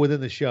show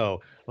within the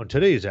show. On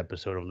today's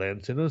episode of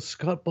Land Sinner,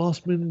 Scott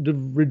Bossman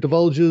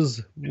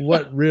divulges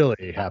what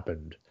really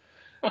happened.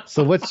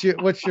 So, what's your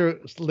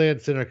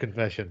Land Sinner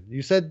confession?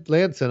 You said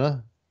Land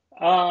Sinner.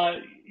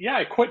 Yeah,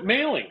 I quit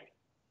mailing.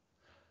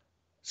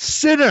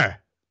 Sinner.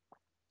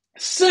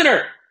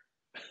 Sinner.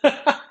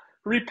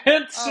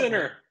 Repent, Oh my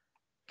sinner.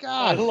 I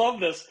God! love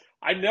this.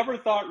 I never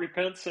thought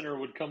Repent Sinner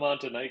would come on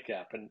to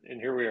Nightcap, and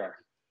here we are.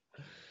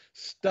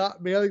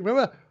 Stop mailing.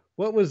 Remember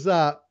what was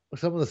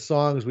some of the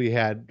songs we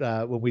had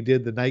when we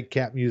did the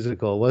Nightcap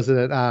musical? Wasn't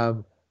it?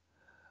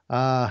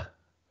 Uh,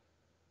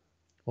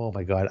 oh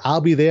my God!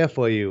 I'll be there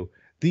for you.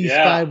 These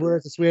Yeah, 5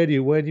 words I swear to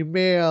you. When you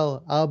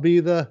mail, I I'll don't be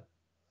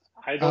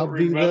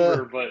remember,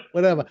 the, but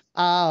whatever.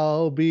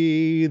 I'll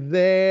be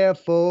there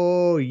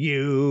for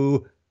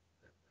you.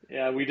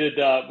 yeah, we did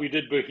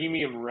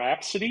Bohemian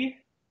Rhapsody.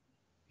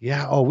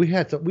 Yeah. Oh, we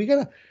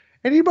gotta.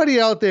 Anybody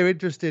out there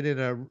interested in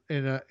a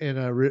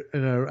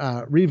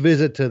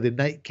revisit to the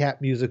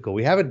Nightcap musical?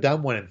 We haven't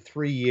done one in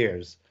 3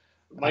 years.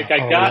 Like I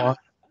Oh, got,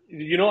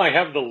 I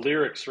have the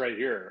lyrics right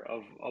here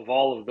of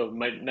all of the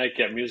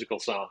Nightcap musical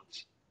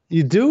songs.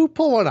 you do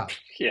pull one up.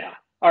 Yeah.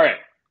 All right.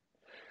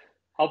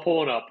 I'll pull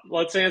one up.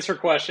 Let's answer a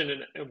question,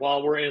 and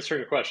while we're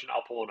answering a question,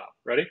 I'll pull one up.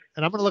 Ready?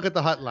 And I'm going to look at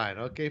the hotline.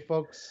 Okay,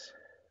 folks.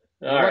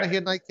 All You want to right.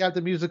 hear Nightcap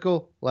the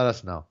musical? Let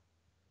us know.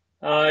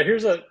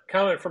 Here's a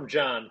comment from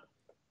John.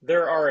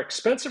 There are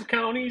expensive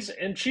counties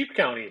and cheap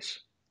counties.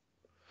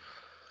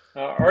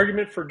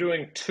 Argument for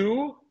doing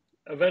two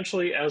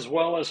eventually, as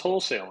well as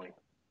wholesaling.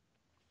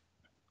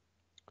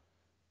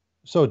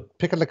 So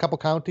picking a couple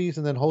counties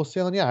and then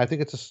wholesaling. Yeah, I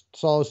think it's a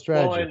solid Well,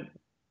 strategy.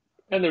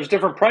 and there's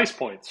different price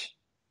points.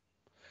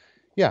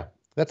 Yeah,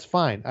 that's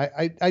fine.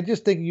 I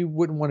just think you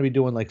wouldn't want to be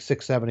doing like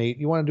 6, 7, 8.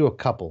 You want to do a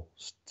couple.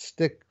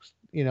 Stick,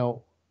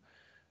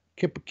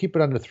 keep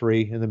it under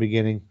 3 in the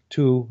beginning.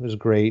 2 is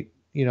great.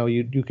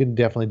 You can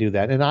definitely do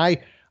that. And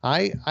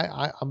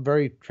I'm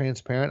very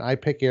transparent. I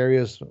pick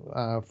areas,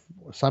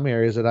 some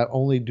areas that I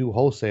only do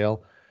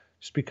wholesale,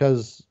 just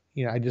because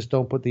I just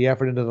don't put the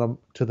effort into them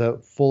to the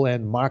full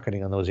end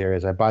marketing on those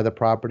areas. I buy the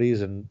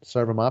properties and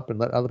serve them up and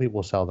let other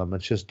people sell them.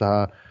 It's just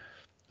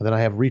and then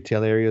I have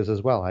retail areas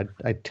as well.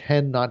 I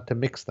tend not to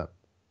mix them.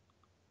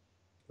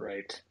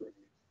 Right.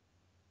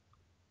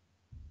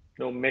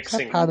 No Is that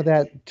mixing. part of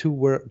that two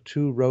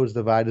roads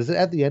divide? Does it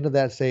at the end of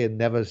that say and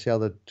never shall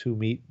the two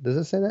meet? Does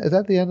it say that? Is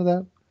that the end of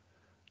that?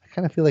 I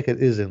kind of feel like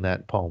it is in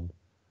that poem.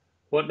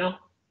 What now?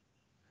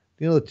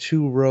 The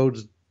two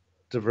roads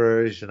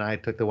diverged and I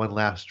took the one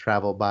last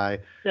travel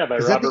by. Yeah, by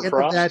Is that the Robert end of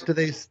that?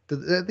 Frost.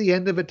 At the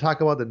end of it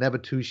talk about the never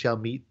two shall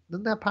meet?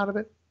 Isn't that part of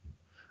it?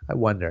 I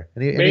wonder.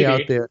 Any out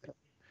Maybe. there?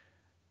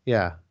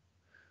 Yeah.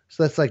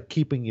 So that's like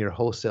keeping your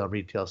wholesale and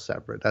retail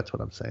separate. That's what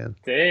I'm saying.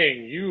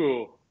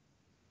 Dang,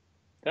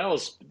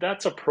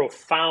 that's a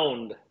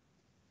profound,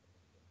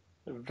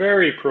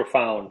 very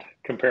profound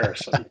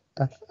comparison.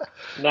 Not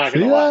gonna See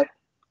lie. that?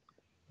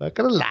 Not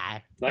gonna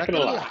lie. Not Not gonna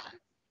gonna lie.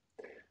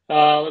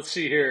 lie. Let's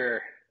see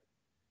here.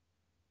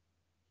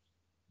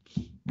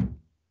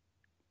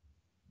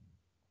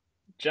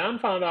 John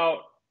found out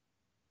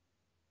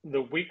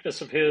the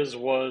weakness of his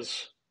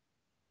was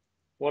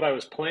what I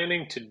was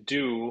planning to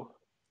do,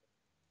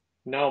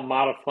 now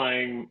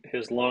modifying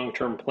his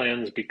long-term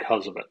plans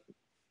because of it.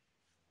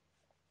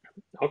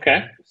 Okay.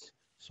 Okay.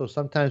 So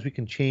sometimes we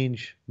can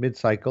change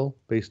mid-cycle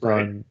based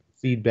Right. on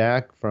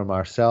feedback from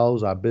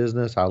ourselves, our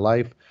business, our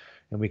life,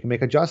 and we can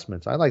make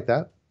adjustments. I like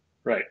that.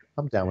 Right.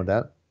 I'm down with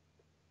that.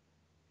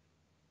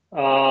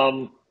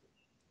 Um,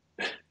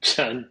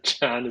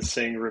 John is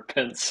saying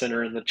repent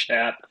sinner in the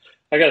chat.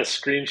 I gotta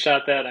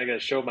screenshot that. I gotta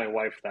show my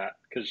wife that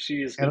because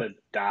she's And gonna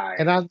die.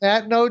 and on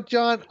that note,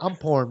 John, I'm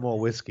pouring more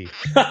whiskey.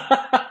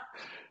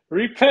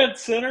 Repent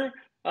sinner.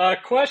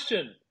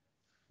 Question: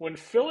 when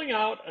filling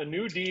out a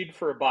new deed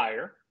for a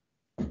buyer,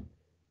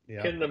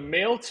 Yeah. can the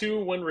mail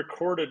to when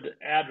recorded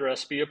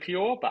address be a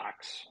PO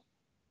box?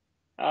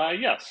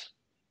 Yes.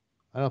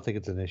 I don't think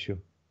it's an issue.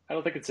 I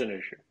don't think it's an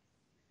issue.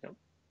 Yep.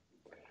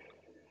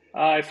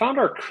 I found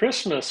our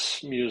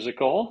Christmas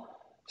musical.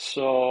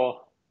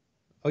 So,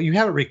 Oh, you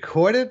have it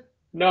recorded?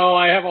 no,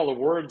 I have all the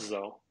words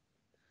though.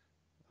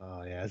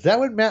 Oh yeah. Is that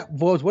what Matt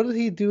was? What did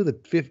he do? The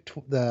fifth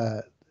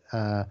uh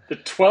The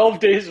 12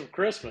 Days of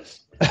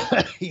Christmas.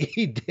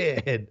 he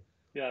did.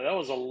 Yeah, that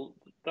was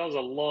a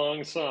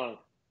long song.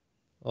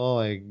 Oh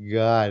my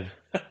God.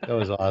 That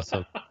was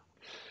awesome.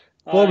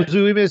 Uh, Forbes,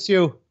 we miss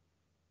you.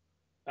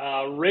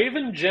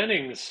 Raven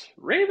Jennings.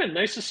 Raven,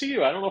 nice to see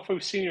you. I don't know if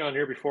we've seen you on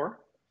here before.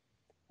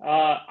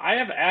 I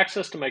have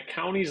access to my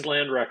county's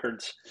land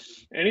records.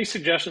 Any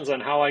suggestions on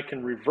how I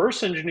can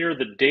reverse engineer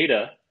the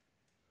data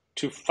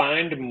to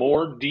find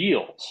more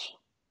deals?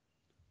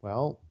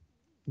 Well,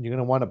 you're going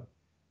to want to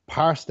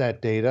parse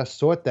that data,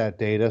 sort that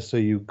data so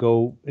you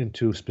go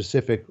into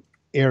specific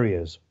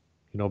areas,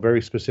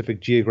 very specific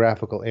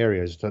geographical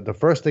areas. The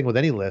first thing with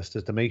any list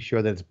is to make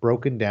sure that it's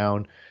broken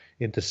down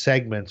into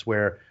segments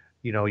where,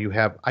 you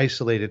have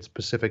isolated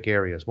specific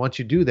areas. Once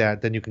you do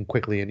that, then you can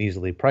quickly and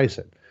easily price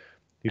it.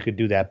 You could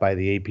do that by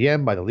the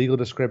APM, by the legal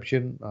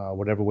description,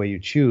 whatever way you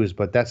choose,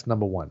 but that's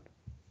number one.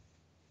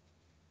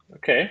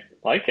 Okay,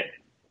 like it.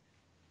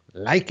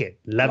 Like it.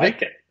 Love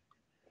Like it. it.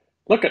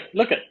 Look it,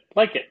 like it.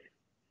 Look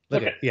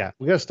Look at it. yeah.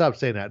 We got to stop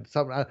saying that.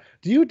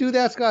 Do you do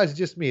that, Scott? Is it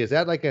just me? Is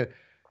that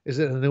is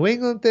it a New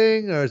England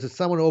thing or is it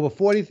someone over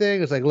 40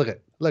 thing? It's like, look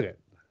at.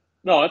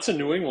 No, it's a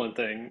New England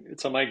thing.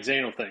 It's a Mike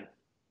Zano thing,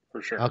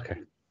 for sure. Okay.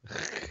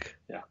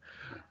 Yeah.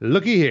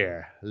 Looky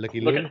here.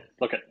 Looky Look loo. it.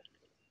 Look it.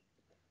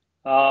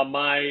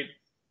 My,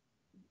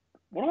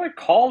 what do I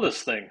call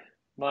this thing?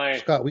 My,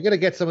 Scott, we got to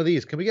get some of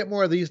these. Can we get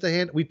more of these to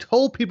hand? We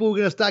told people we're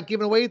going to start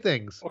giving away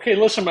things. okay,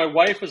 listen, my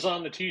wife is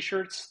on the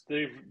t-shirts.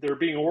 They're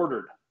being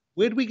ordered.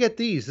 Where'd we get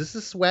these? This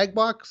is swag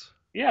box?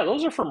 Yeah,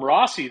 those are from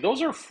Rossi. We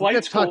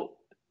got to talk.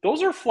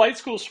 Those are flight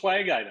school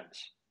swag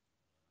items.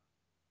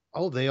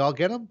 Oh, they all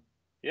get them?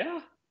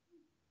 Yeah.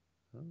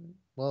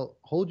 Well,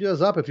 hold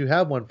yours up if you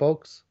have one,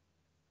 folks.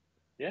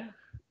 Yeah.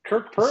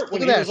 Kirk Pert,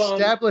 when Look he at was that. on,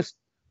 Established.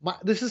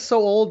 This is so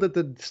old that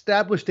the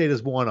established date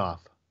is worn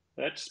off.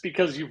 that's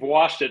because you've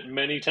washed it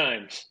many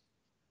times.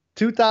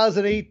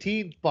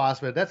 2018,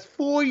 Bossman. That's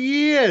 4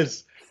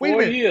 years. Wait a 4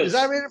 minute. Is years.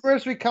 our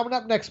anniversary coming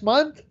up next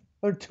month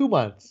or 2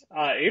 months?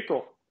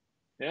 April.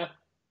 Yeah.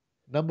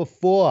 Number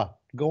 4,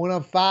 going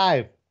on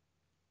 5.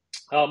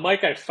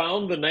 Mike, I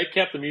found the Nite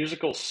Cap the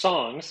musical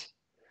songs.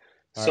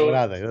 All right, what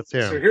are they? Let's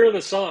hear So them. here are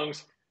the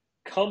songs.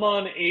 Come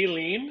on,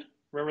 Aileen.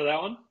 Remember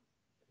that one?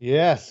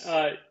 Yes.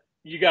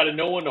 You got to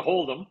know when to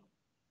hold them.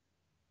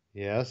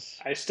 Yes.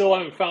 I still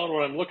haven't found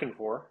what I'm looking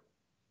for.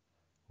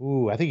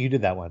 Ooh, I think you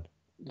did that one.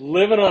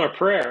 Living on a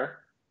Prayer.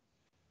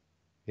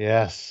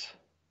 Yes.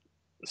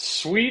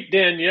 Sweet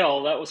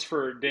Danielle. That was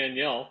for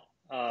Danielle.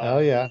 Oh,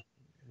 yeah.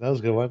 That was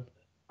a good one.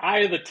 Eye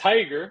of the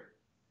Tiger.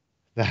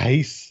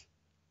 Nice.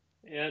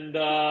 And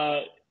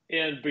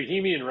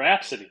Bohemian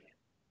Rhapsody.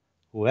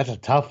 Ooh, that's a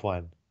tough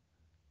one.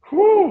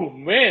 Whew,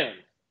 man.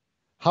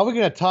 How are we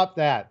going to top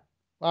that?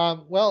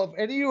 Well, if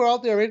any of you are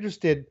out there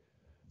interested,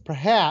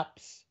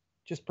 perhaps,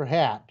 just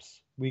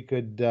perhaps, we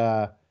could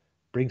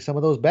bring some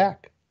of those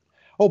back.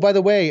 Oh, by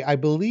the way, I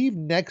believe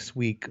next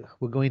week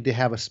we're going to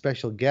have a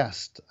special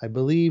guest. I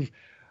believe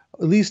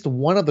at least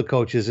one of the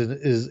coaches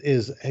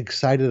is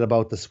excited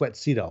about the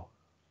sweatcito.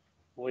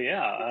 Well,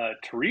 yeah.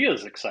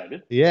 Taria's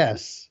excited.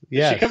 Yes,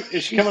 yes.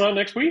 Is she coming on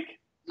next week?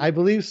 I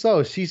believe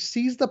so. She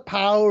sees the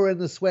power in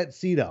the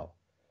sweatcito.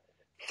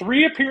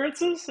 3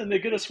 appearances and they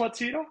get a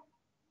sweatcito?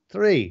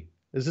 3.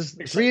 This is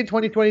 3 in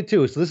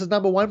 2022. So this is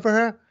number 1 for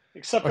her?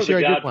 Except Or for she the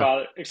already did one?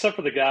 Godfather. Except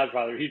for the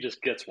Godfather, he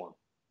just gets one.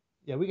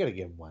 Yeah, we got to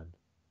give him one.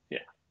 Yeah,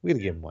 We got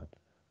to give him one.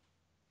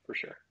 for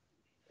sure.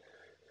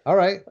 All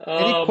right.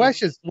 Any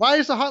questions? Why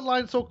is the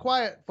hotline so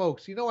quiet,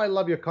 folks? You know I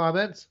love your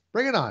comments.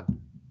 Bring it on.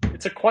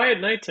 It's a quiet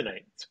night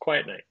tonight. It's a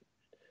quiet night.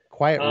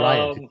 Quiet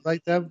Riot. Did Um, you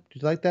like them?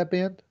 Did you like that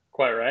band?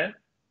 quite right.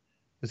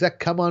 Is that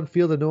Come On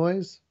Feel the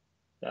Noise?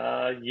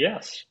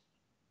 Yes,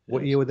 it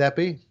What is. year would that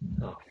be?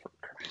 Oh, for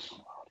crying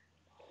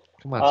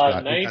Come on, out loud.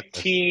 Scott. You got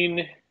this.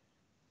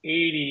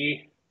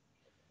 1980.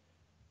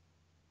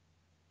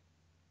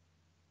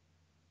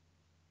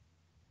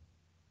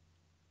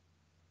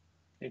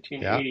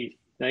 Yeah. 1980,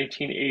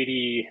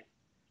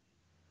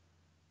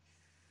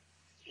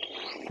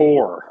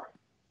 1984.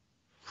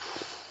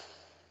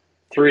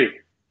 Three. Damn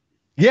it.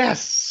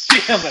 Yes.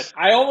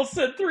 I almost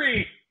said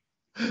three.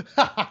 Come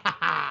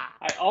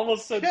I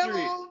almost said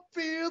three. on,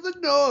 feel the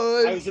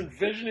I was noise.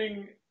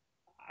 envisioning,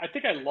 I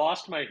think I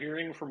lost my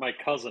hearing from my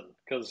cousin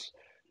because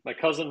my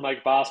cousin,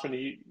 Mike Bossman,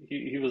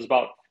 he was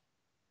about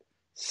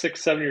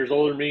 6, 7 years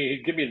older than me.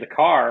 He'd get me in the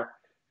car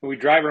and we'd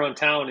drive around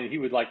town and he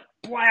would like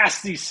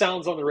blast these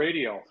sounds on the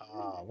radio.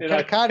 What And kind I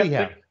of car do you kept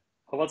have? thinking,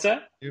 oh, what's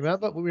that? You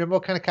remember? Remember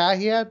what kind of car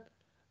he had?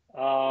 He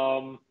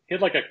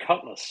had like a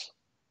Cutlass.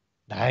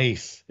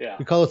 Nice. Yeah.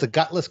 We call it a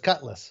gutless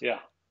cutlass. Yeah.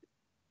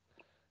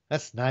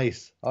 That's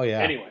nice. Oh yeah.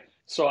 Anyway,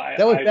 so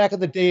That was back in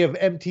the day of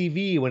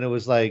MTV when it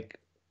was like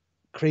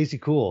crazy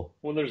cool.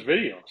 when there's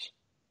videos.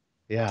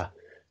 Yeah.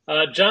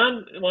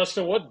 John wants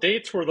to know what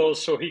dates were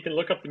those so he can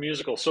look up the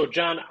musical. So,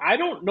 John, I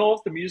don't know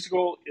if the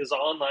musical is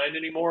online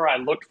anymore. I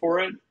looked for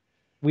it,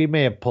 We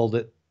may have pulled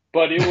it.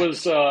 but it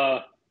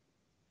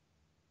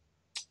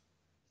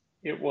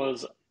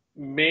was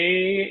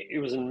May. It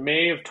was in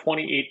May of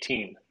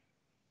 2018.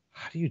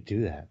 How do you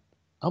do that?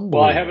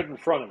 Well, I have it Unbelievable. in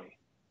front of me,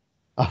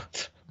 Oh,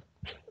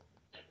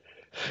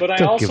 but I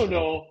don't give also it up.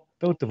 know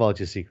Don't divulge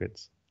your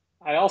secrets.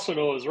 it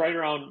was right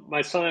around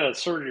my son had a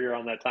surgery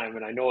around that time,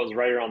 and I know it was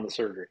right around the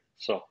surgery.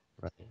 So,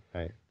 Right.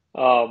 Right.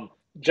 um,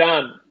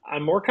 John,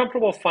 I'm more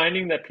comfortable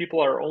finding that people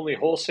are only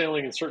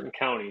wholesaling in certain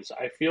counties.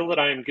 I feel that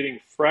I am getting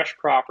fresh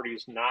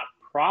properties, not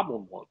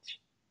problem ones.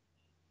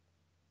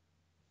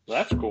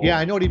 That's Yeah, cool.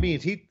 I know what he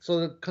means. So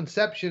the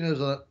conception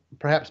is a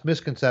perhaps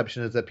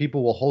misconception is that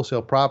people will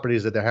wholesale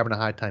properties that they're having a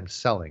hard time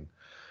selling.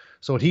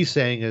 So what he's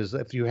saying is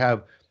if you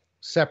have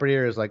separate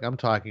areas like I'm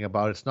talking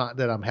about, it's not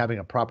that I'm having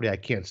a property I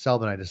can't sell,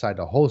 then I decide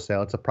to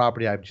wholesale. It's a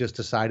property I've just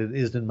decided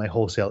is in my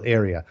wholesale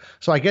area.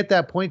 So I get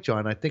that point,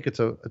 John. I think it's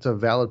a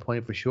valid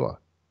point for sure.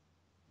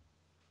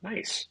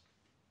 Nice.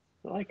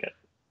 I like it.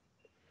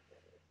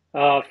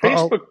 Uh-oh.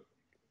 Facebook,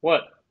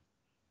 what?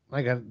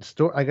 I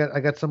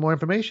got some more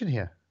information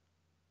here.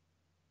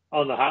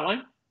 On the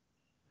hotline?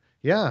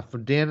 Yeah,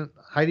 from Dan,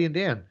 Heidi and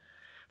Dan.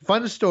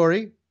 Fun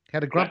story.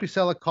 Had a Okay. grumpy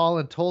seller call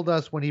and told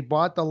us when he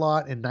bought the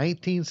lot in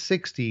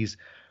 1960s,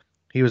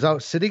 he was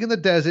out sitting in the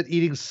desert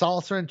eating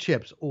salsa and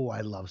chips. Oh,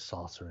 I love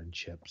salsa and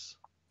chips.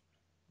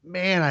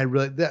 Man, I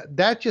really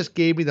that just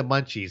gave me the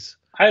munchies.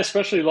 I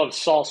especially love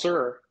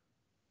salsa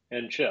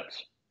and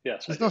chips.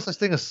 Yes, I There's no do. such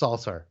thing as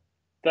salsa.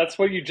 That's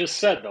what you just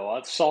said, though.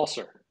 It's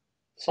salsa.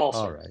 All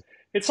Salsa. right.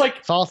 It's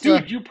like, Salsa.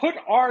 dude, you put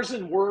R's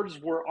in words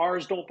where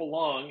R's don't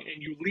belong,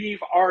 and you leave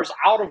R's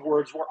out of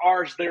words where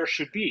R's there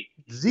should be.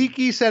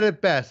 Zeke said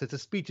it best. It's a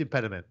speech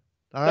impediment.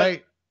 All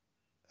That,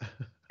 right.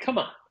 come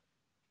on.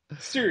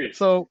 Seriously.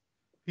 So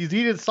he's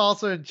eating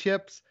salsa and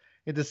chips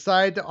and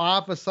decided to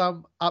offer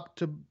some up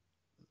to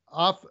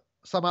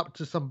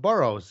some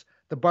burros.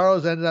 The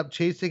burros ended up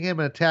chasing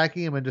him and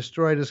attacking him and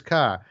destroyed his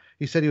car.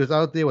 He said he was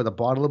out there with a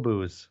bottle of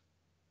booze.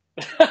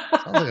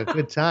 Sounds like a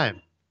good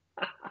time.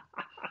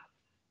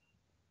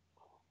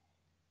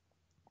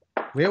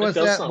 Where It was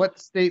does that? sound. What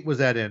state was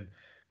that in?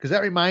 Because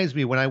that reminds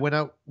me when I went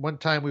out one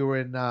time, we were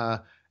in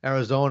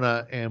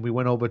Arizona and we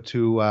went over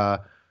to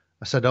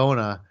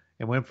Sedona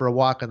and went for a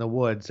walk in the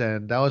woods.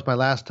 And that was my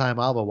last time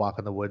I'll ever walk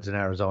in the woods in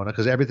Arizona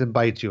because everything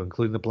bites you,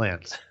 including the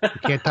plants. You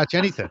can't touch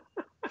anything.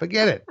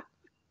 Forget it.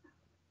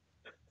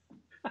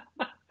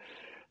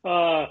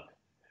 Uh,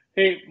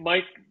 hey,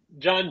 Mike,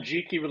 John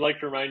Geeky would like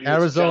to remind you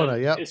Arizona.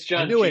 Yep. It's I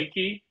John knew it.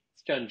 Geeky.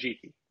 It's John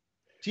Geeky.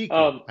 Jiki.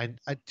 Um,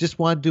 I just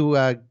wanted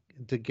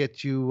to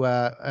get you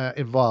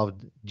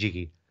involved,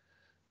 Jiki.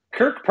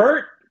 Kirk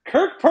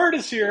Pert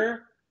is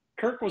here.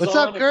 Kirk was What's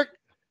up, on. Kirk?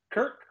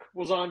 Kirk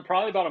was on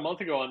probably about a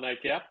month ago on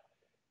Nite Cap.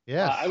 I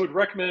Yes. would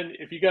recommend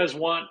if you guys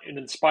want an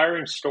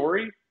inspiring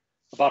story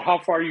about how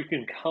far you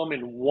can come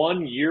in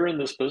 1 year in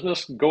this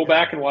business, go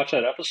back Yeah. and watch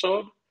that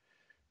episode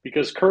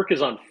because Kirk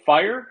is on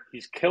fire.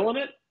 He's killing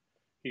it.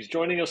 He's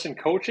joining us in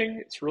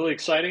coaching. It's really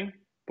exciting.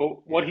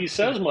 But what Yeah. he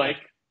says, Mike,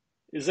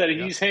 is that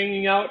Yep. he's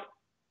hanging out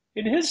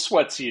in his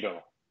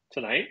sweatsedo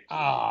tonight.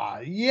 Ah,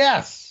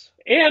 yes.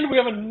 And we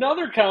have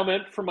another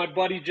comment from my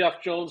buddy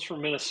Jeff Jones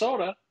from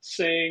Minnesota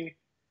saying,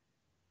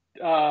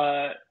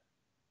 uh,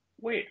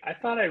 wait, I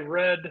thought I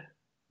read.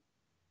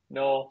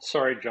 No,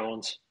 sorry,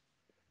 Jones.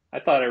 I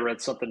thought I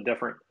read something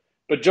different.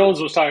 But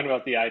Jones was talking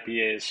about the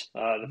IPAs,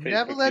 the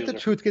Never Facebook let the user.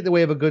 truth get in the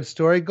way of a good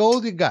story.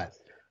 Gold you got.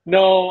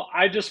 No,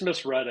 I just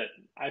misread it.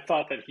 I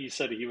thought that he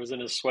said he was in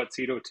his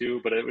sweatsedo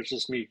too, but it was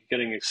just me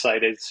getting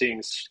excited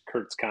seeing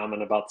Kurt's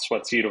comment about the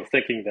sweatsedo,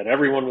 thinking that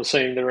everyone was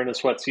saying they're in a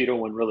sweatsedo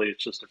when really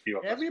it's just a few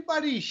of us.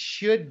 Everybody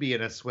should be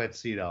in a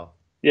sweatsedo.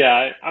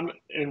 Yeah, I'm.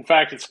 In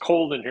fact, it's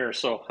cold in here,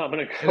 so I'm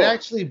gonna It go.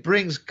 actually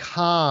brings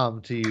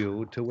calm to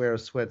you to wear a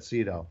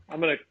sweatsito. I'm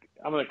gonna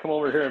I'm gonna come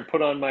over here and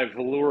put on my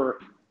velour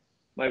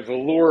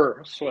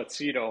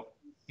sweatsito.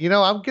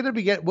 I'm gonna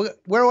be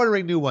we're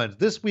ordering new ones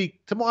this week.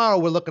 Tomorrow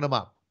we're looking them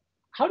up.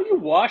 How do you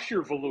wash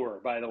your velour,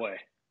 by the way?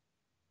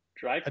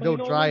 Dry I clean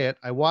don't dry only? it.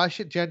 I wash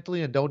it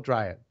gently and don't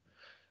dry it.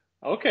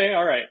 Okay,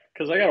 all right.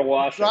 Because I gotta You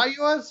wash it. dry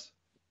yours?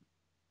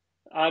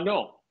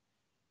 No.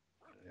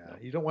 Yeah, No.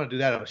 you don't want to do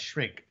that. It'll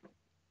shrink.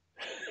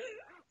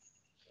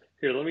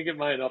 Here, let me get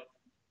mine up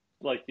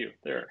like you.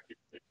 There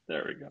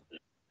we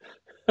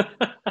go.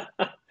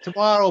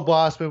 Tomorrow,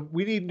 boss, but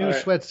we need All new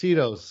right.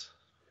 sweatsitos.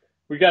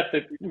 We got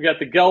the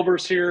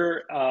Gelbers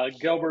here.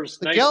 Gelbers,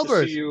 The nice to see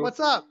Gelbers, you. what's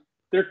up?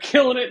 They're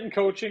killing it in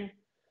coaching.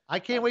 I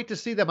can't wait to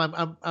see them.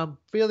 I'm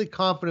fairly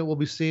confident we'll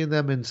be seeing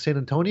them in San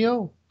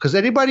Antonio. Because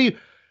anybody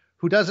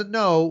who doesn't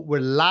know, we're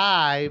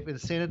live in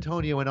San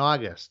Antonio in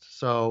August.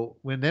 So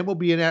then we'll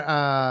be in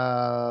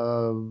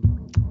tell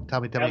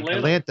me, Atlanta.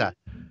 Atlanta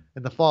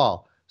in the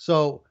fall.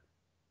 So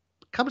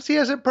come see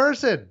us in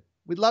person.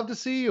 We'd love to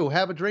see you.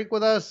 Have a drink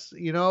with us.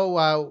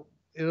 It'll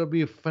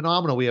be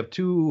phenomenal. We have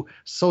two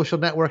social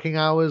networking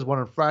hours, one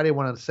on Friday,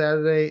 one on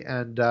Saturday,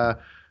 and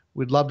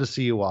we'd love to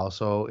see you all.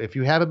 So if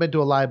you haven't been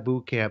to a live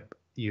boot camp,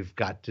 you've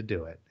got to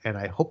do it. And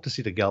I hope to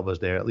see the Gelbas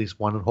there, at least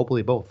one, and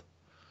hopefully both.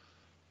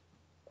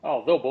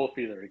 Oh, they'll both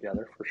be there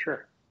together for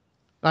sure.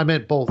 I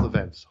meant both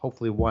events.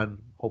 Hopefully one.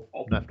 Hope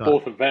Oh, if not.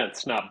 both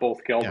events, not both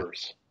Yeah,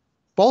 Gelbers.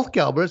 both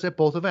Gelbers at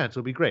both events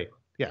would be great.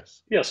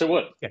 Yes. Yes, it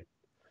would. Yeah.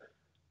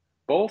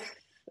 Both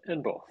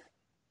and both.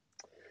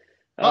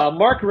 Oh,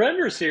 Mark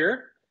Render's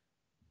here.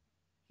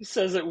 He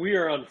says that we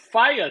are on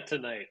fire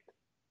tonight.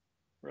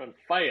 We're on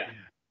fire.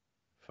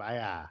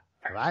 fire,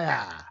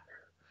 fire.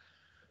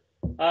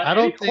 Uh, I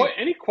any don't think.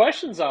 any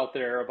questions out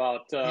there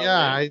about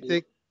Yeah, I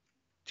think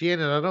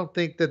Janet, I don't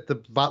think that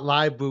the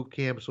live boot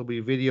camps will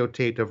be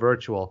videotaped or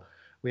virtual.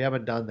 We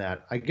haven't done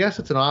that. I guess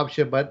it's an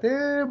option, but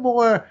they're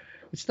more.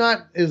 It's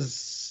not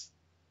as.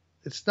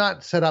 It's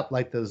not set up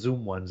like the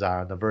Zoom ones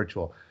are on the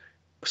virtual.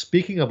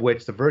 Speaking of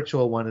which, the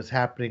virtual one is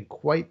happening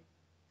quite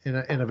in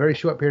a very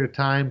short period of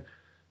time.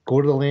 Go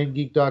to the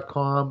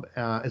landgeek.com.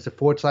 It's a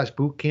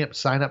 /boot camp.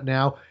 Sign up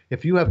now.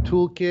 If you have the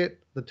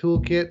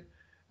toolkit,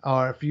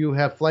 or if you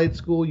have flight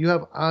school, you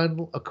have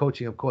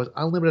coaching, of course,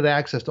 unlimited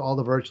access to all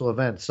the virtual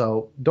events.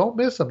 So don't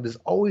miss them. There's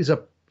always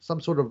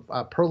some sort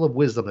of pearl of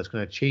wisdom that's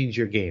going to change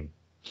your game.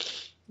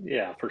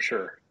 yeah, for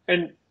sure.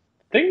 And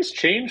things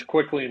change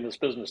quickly in this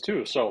business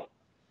too. So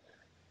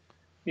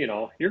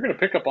you're going to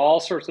pick up all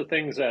sorts of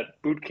things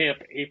at Boot Camp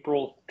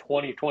April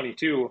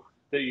 2022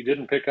 that you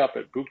didn't pick up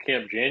at Boot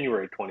Camp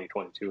January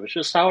 2022. It's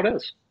just how it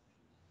is.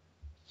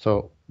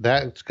 So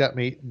that's got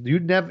me. You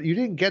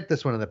didn't get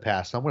this one in the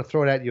past. So I'm going to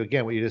throw it at you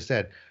again. What you just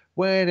said.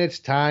 When it's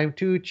time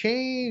to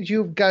change,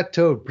 you've got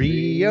to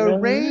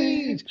rearrange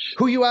Rearrange.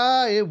 who you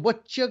are and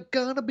what you're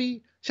gonna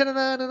be.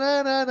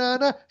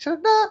 Sha-na-na-na-na-na-na,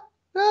 sha-na-na.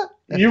 That's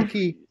the You've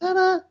key.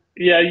 Na-na.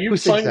 Yeah, Who you've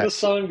sings sung that? this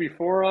song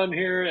before on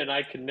here, and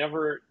I can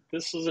never.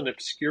 This is an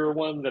obscure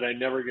one that I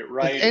never get Does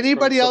right. It's from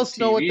anybody some else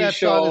know what TV that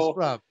song is show,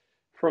 from?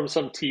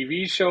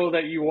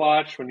 that you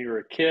watched when you were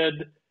a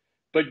kid.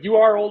 But you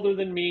are older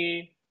than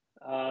me,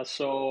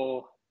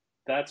 so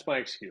that's my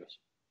excuse.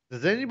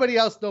 Does anybody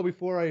else know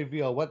before I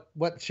reveal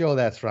what show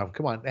that's from?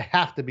 Come on, there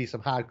have to be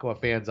some hardcore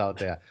fans out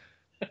there.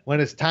 When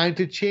it's time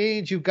to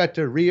change, you've got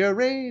to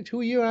rearrange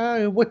who you are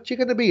and what you're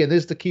gonna be. And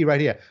this is the key right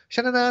here.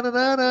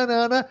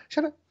 Sha-na-na-na-na-na-na, It's the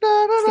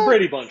sha-na-na-na-na.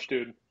 Brady Bunch,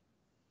 dude.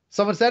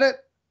 Someone said it?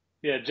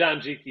 Yeah, John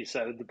Geeky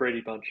said it. The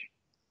Brady Bunch.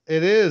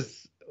 It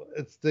is.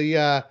 It's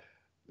the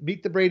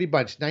Meet the Brady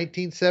Bunch,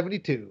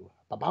 1972.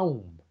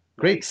 Ba-boom.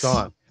 Great Nice.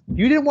 song.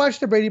 You didn't watch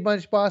the Brady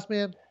Bunch, boss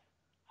man?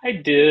 I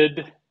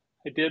did.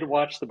 I did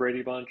watch the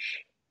Brady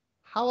Bunch.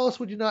 How else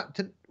would you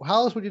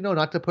know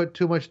not to put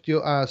too much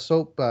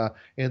soap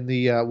in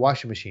the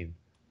washing machine?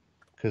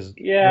 Because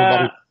Yeah,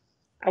 nobody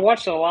I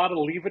watched a lot of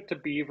Leave It to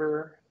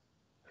Beaver.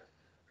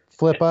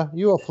 flipper.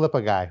 You a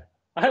flipper guy.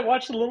 I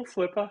watched a little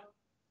Flippa.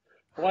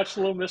 I watched a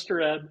little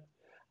Mr. Ed.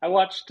 I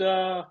watched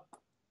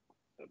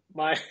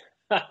my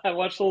I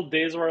watched little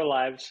Days of Our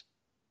Lives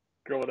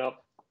growing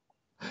up.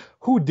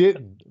 Who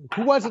didn't?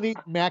 Who wasn't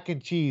eating mac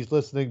and cheese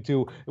listening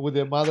to with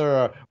their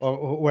mother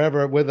or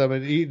whoever with them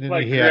and eating and My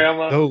you hear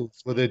grandma.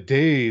 those were the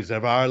days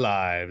of our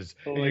lives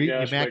Oh and my you're eating your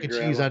gosh, my mac and cheese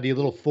grandma. under your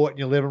little fort in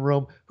your living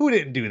room? Who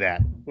didn't do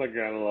that? My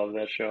grandma loved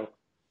that show.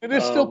 And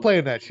they're still Um,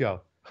 playing that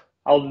show.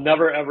 I'll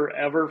never ever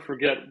ever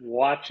forget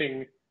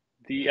watching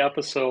the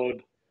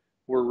episode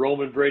where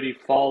Roman Brady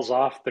falls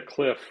off the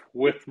cliff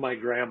with my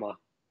grandma.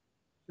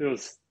 It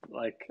was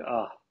like,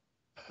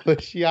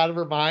 Was she out of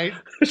her mind?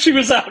 she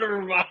was out of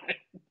her mind.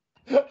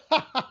 Those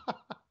are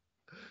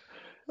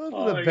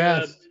Oh the my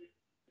god. best.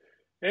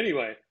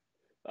 Anyway,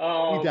 We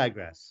um,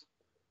 digress.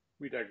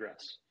 we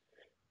digress.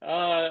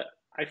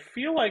 I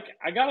feel like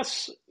I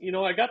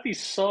got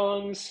these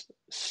songs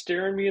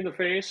staring me in the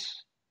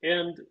face,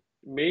 and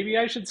maybe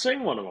I should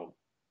sing one of them.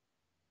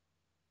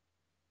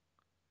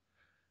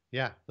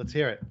 Yeah, let's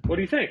hear it. What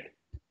do you think?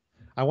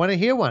 I want to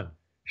hear one.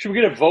 Should we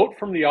get a vote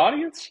from the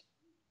audience?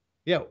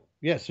 Yeah,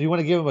 yeah. So you want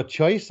to give them a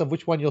choice of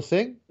which one you'll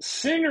sing?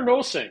 Sing or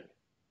no sing?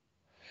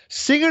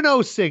 Sing or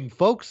no sing,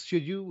 folks?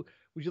 Would you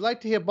like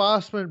to hear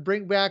Bossman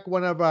bring back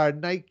one of our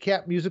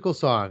nightcap musical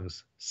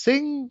songs?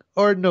 Sing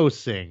or no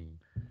sing?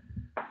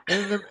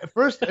 And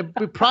first,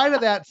 prior to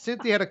that,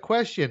 Cynthia had a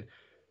question.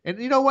 And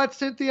you know what,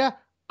 Cynthia?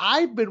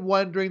 I've been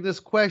wondering this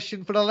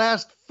question for the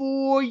last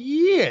 4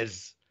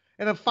 years.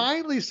 And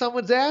finally,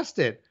 someone's asked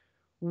it.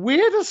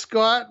 Where does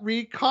Scott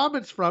read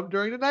comments from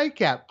during the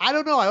nightcap? I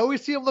don't know. I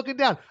always see him looking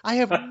down. I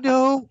have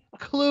no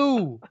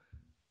clue.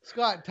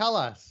 Scott, tell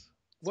us.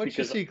 It's What's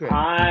your because secret?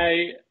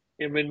 I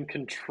am in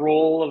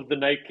control of the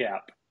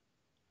nightcap.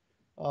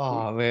 We,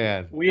 Oh,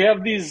 man. we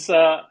have these,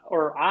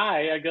 or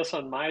I guess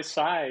on my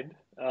side,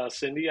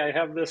 Cindy, I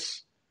have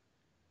this.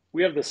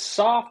 We have the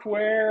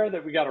software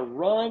that we got to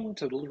run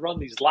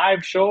these live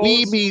We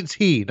shows, means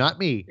he, not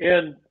me.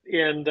 and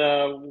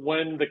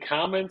when the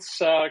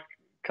comments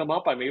come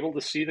up, I'm able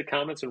to see the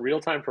comments in real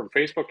time from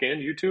Facebook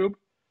and YouTube.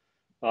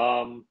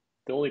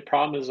 The only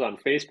problem is on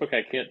Facebook,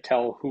 I can't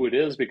tell who it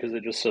is because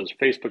it just says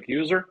Facebook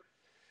user.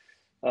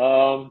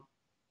 Um,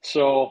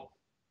 so,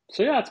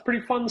 so yeah, it's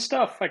pretty fun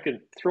stuff. I can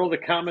throw the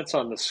comments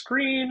on the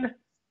screen. Let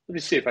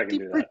me see if I can Pretty,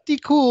 do that. pretty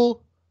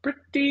cool.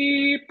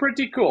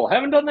 Pretty cool.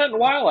 Haven't done that in a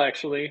while,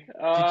 actually.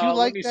 Did you Let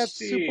like me that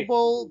Super see.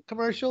 Bowl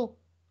commercial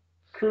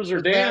Cruiser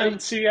with Dan. Larry?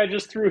 See, I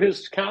just threw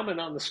his comment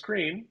on the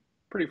screen.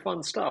 Pretty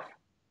fun stuff.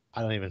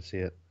 I don't even see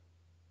it.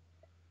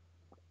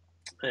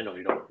 I know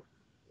you don't.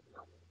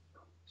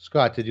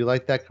 Scott, did you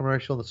like that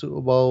commercial in the Super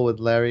Bowl with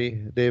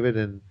Larry David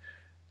and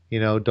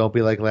don't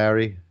be like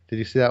Larry? Did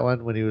you see that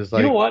one when he was You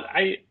know like,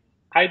 what?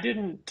 I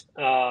didn't.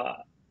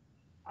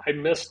 I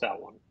missed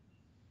that one.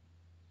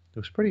 it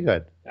was pretty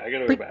good. I got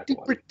to go back Pretty, and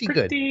watch it. pretty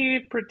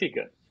good. Pretty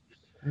good.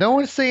 No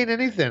one's saying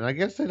anything. I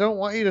guess they don't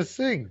want you to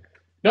sing.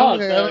 No,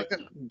 No, I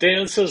don't.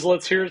 Dan says,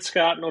 "Let's hear it,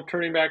 Scott." No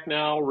turning back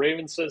now.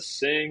 Raven says,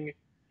 "Sing."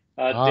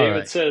 All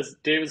right.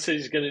 David says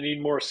he's going to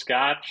need more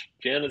scotch.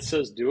 Janet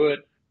says, "Do it."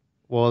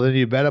 Well, then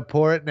you better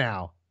pour it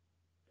now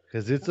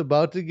because it's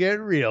about to get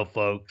real,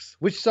 folks.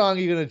 Which song are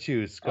you going to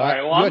choose, All right.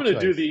 Scott? Well, Your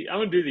choice. I'm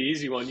going to do the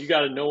easy one. You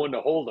got to know when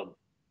to hold them.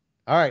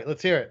 All right,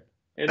 let's hear it.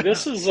 And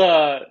this is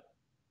now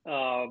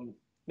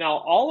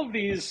all of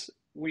these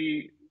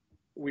we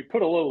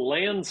put a little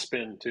land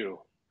spin to,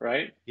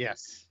 right?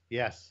 Yes,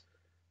 yes.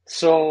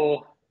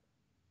 So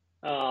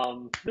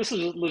this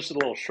is just a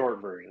little short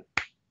version.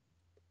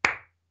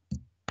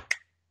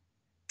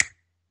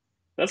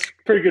 That's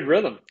pretty good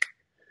rhythm.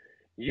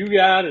 You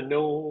gotta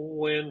know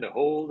when to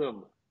hold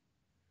them.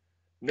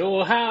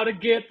 Know how to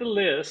get the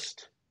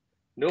list.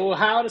 Know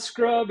how to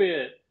scrub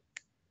it.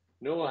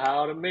 Know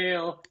how to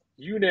mail.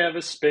 You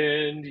never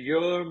spend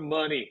your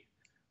money.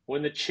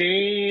 When the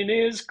chain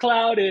is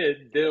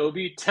clouded, there'll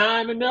be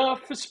time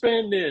enough for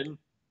spending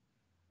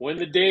when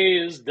the day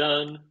is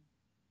done.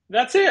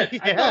 That's it. I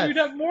thought Yes. we'd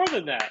have more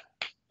than that.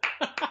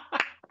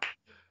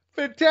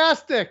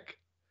 Fantastic.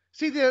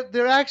 See,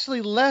 they're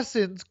actually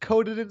lessons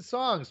coded in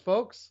songs,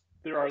 folks.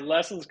 There are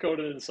lessons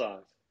coded in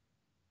songs.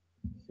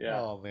 Yeah.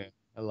 Oh man,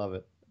 I love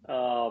it.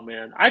 Oh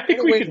man, I think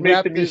What a we way could to make the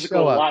wrap this show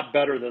musical a up. lot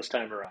better this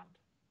time around.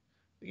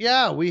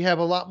 Yeah, we have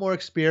a lot more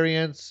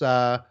experience.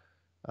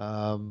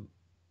 Um,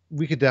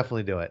 we could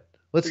definitely do it.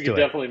 Let's We could do it.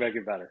 definitely make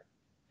it better.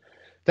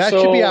 That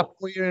should be our So,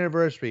 4 year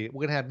anniversary.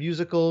 We're gonna have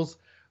musicals.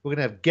 We're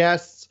gonna have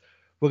guests.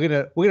 We're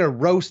gonna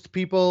roast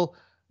people.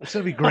 It's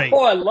gonna be great.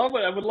 oh, I love it.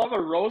 I would love a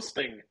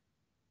roasting.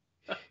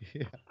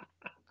 Yeah.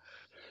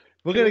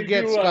 We're Can gonna we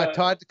get do? Scott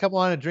Todd to come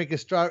on and drink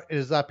his pina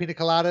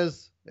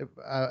coladas.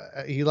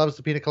 He loves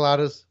the pina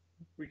coladas.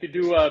 We could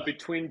do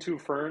between two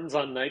ferns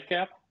on Nite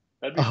Cap.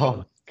 That'd be Oh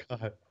fun. my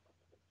god,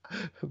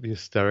 it'd be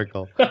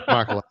hysterical.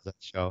 Mark loves that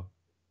show.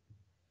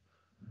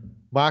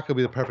 Mark will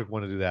be the perfect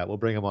one to do that. We'll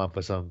bring him on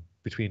for some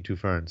between two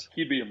ferns.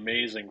 He'd be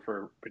amazing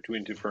for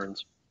between two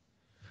ferns.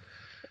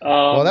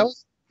 Well, that Um,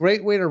 was a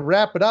great way to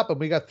wrap it up, and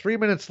we got 3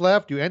 minutes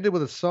left. You ended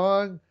with a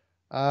song.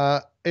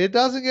 It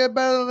doesn't get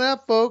better than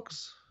that,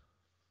 folks.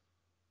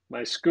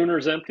 my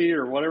schooner's empty,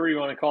 or whatever you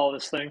want to call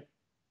this thing.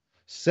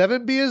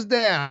 7 beers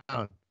down.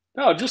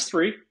 No, just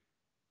three.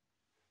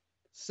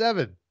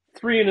 7,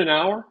 Three in an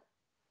hour.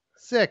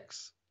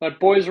 6. My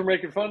boys were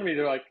making fun of me.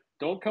 They're like,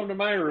 "Don't come to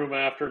my room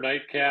after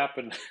nightcap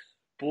and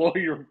blow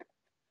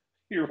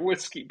your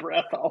whiskey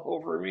breath all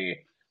over me."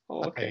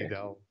 Oh, I okay.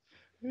 know.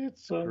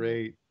 It's So,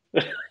 great.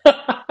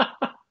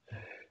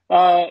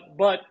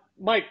 but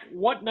Mike,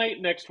 what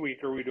night next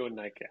week are we doing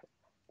nightcap?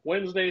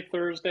 Wednesday,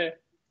 Thursday,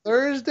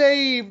 Thursday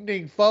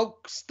evening,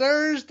 folks.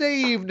 Thursday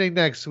evening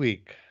next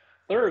week.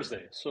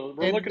 Thursday. So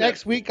we're And looking at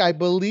next week, I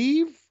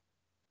believe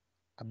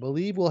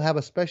we'll have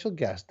a special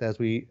guest as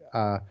the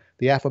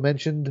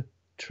aforementioned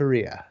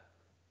Taria.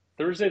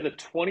 Thursday the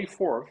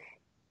 24th.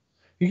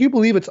 You can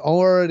believe it's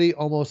already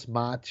almost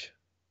March.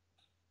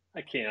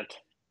 I can't.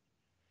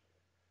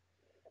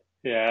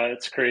 Yeah,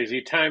 it's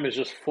crazy. Time is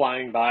just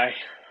flying by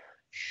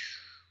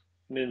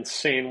in an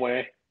insane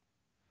way.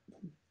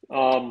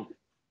 Um,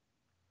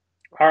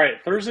 all right,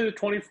 Thursday the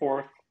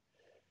 24th.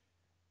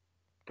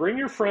 Bring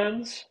your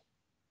friends.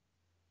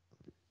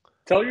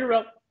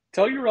 Tell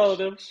tell your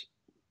relatives.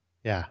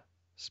 Yeah.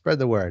 Spread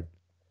the word.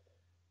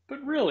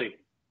 But really,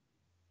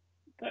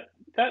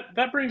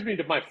 that brings me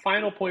to my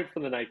final point for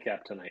the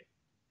nightcap tonight.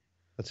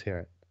 Let's hear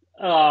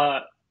it.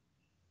 Uh,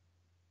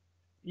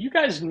 you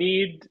guys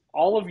need,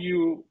 all of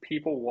you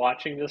people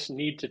watching this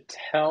need to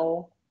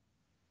tell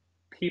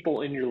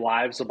people in your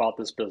lives about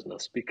this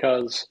business,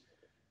 because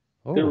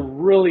there Oh,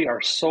 really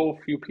are so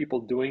few people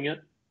doing it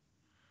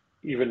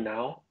even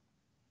now.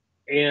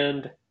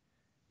 And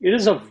it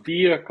is a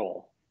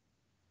vehicle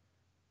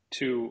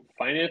to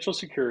financial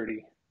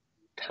security,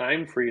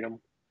 time freedom,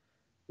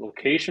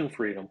 location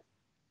freedom.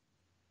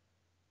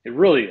 It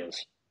really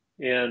is.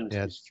 And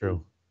yeah, it's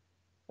true.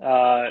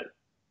 uh,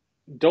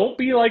 don't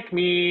be like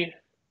me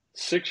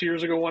 6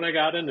 years ago when I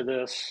got into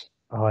this,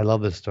 Oh, I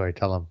love this story.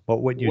 Tell them.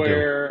 What would you do?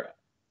 where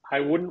I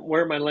wouldn't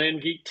wear my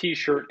Land Geek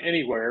t-shirt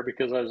anywhere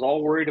because I was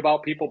all worried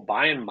about people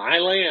buying my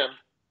land,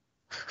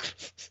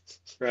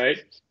 right?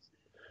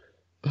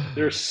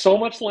 There's so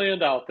much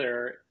land out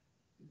there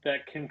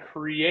that can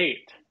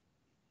create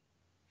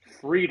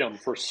freedom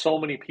for so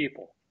many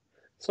people.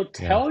 So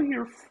Yeah. tell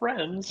your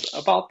friends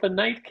about the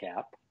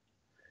nightcap.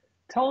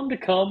 Tell them to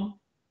come,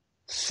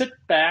 sit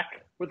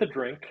back with a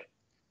drink,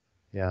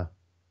 Yeah.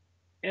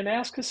 and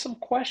ask us some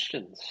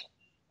questions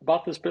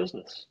about this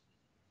business.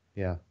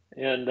 Yeah.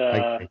 And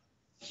I agree.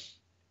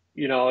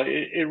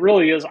 it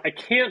really is. I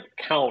can't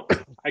count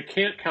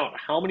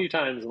how many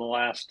times in the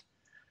last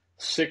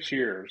 6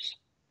 years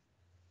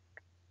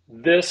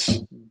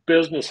this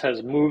business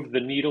has moved the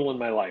needle in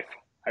my life.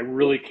 I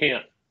really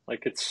can't.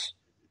 Like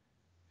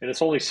and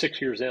it's only 6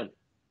 years in.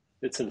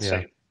 It's Yeah.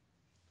 insane.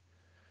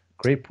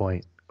 Great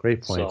point.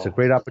 Great point. It's a So,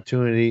 great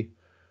opportunity.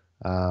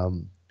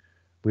 Um,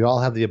 we all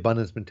have the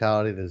abundance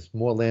mentality. There's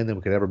more land than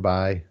we could ever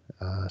buy.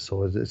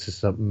 So it's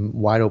just a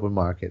wide open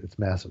market. It's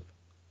massive.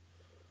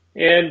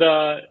 and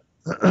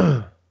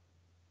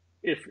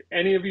if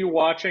any of you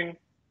watching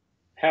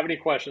have any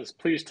questions,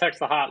 please text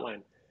the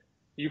hotline.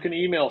 You can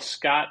email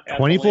Scott at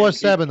the Land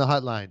 24/7 Geek, the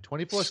hotline.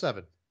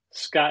 24/7.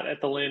 Scott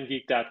at the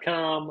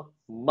landgeek.com,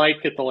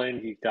 Mike at the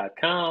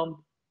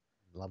landgeek.com.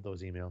 Love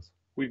those emails.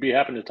 We'd be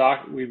happy to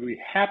talk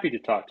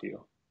to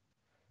you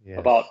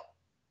about Yes.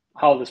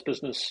 how this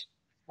business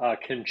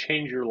can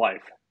change your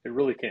life. It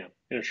really can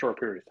in a short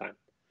period of time.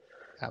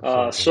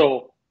 Absolutely.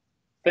 So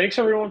thanks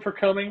everyone for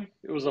coming.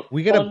 It was a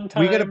We gotta fun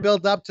we gotta time.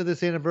 build up to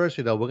this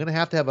anniversary though. We're gonna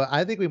have a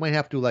I think we might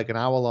have to do like an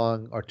hour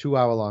long or 2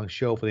 hour long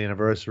show for the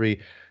anniversary.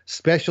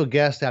 Special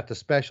guest after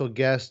special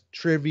guest,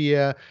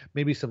 trivia,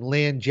 maybe some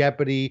land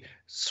Jeopardy,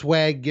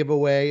 swag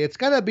giveaway. It's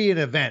gotta be an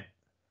event.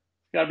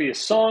 Got to be a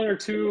song or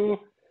two.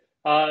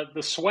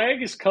 The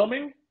swag is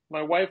coming.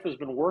 My wife has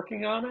been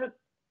working on it.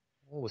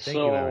 Oh, thank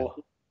you, Erin.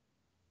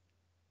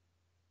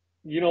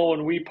 So,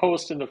 when we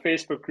post in the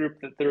Facebook group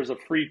that there's a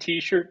free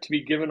T-shirt to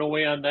be given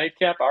away on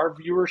Nightcap, our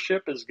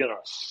viewership is going to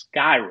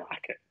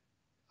skyrocket.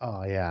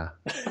 Oh yeah.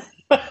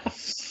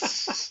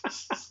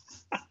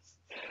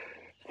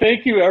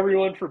 Thank you,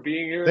 everyone, for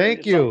being here.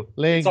 Thank you, It's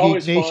Land Geek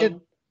always Nation.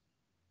 fun.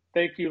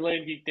 Thank you,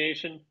 Land Geek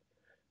Nation.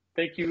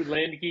 Thank you,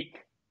 Land Geek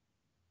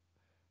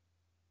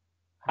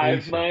Hive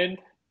Nation. Mind.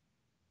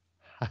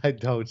 I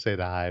don't say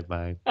the hive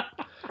mind.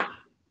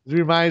 It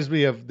reminds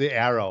me of the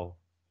arrow.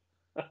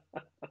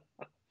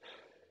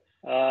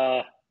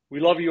 We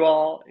love you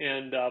all,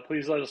 and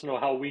please let us know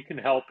how we can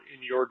help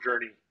in your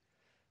journey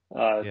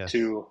Yes.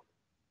 to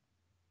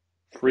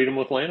freedom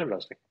with land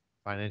investing.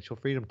 Financial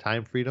freedom,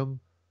 time freedom,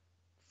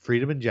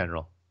 freedom in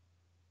general.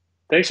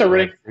 Thanks, Swag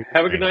everybody. freedom.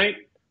 Have a good night.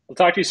 We'll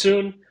talk to you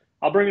soon.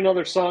 I'll bring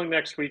another song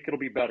next week. It'll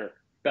be better.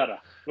 Better.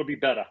 It'll be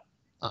better.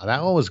 Oh,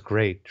 that one was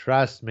great.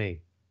 Trust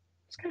me.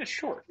 It's kind of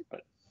short, but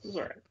it was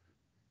all right.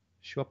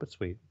 Short but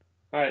sweet.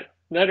 All right.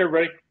 Night,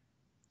 everybody.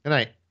 Good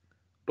night.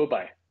 Bye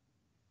bye.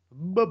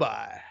 Bye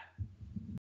bye.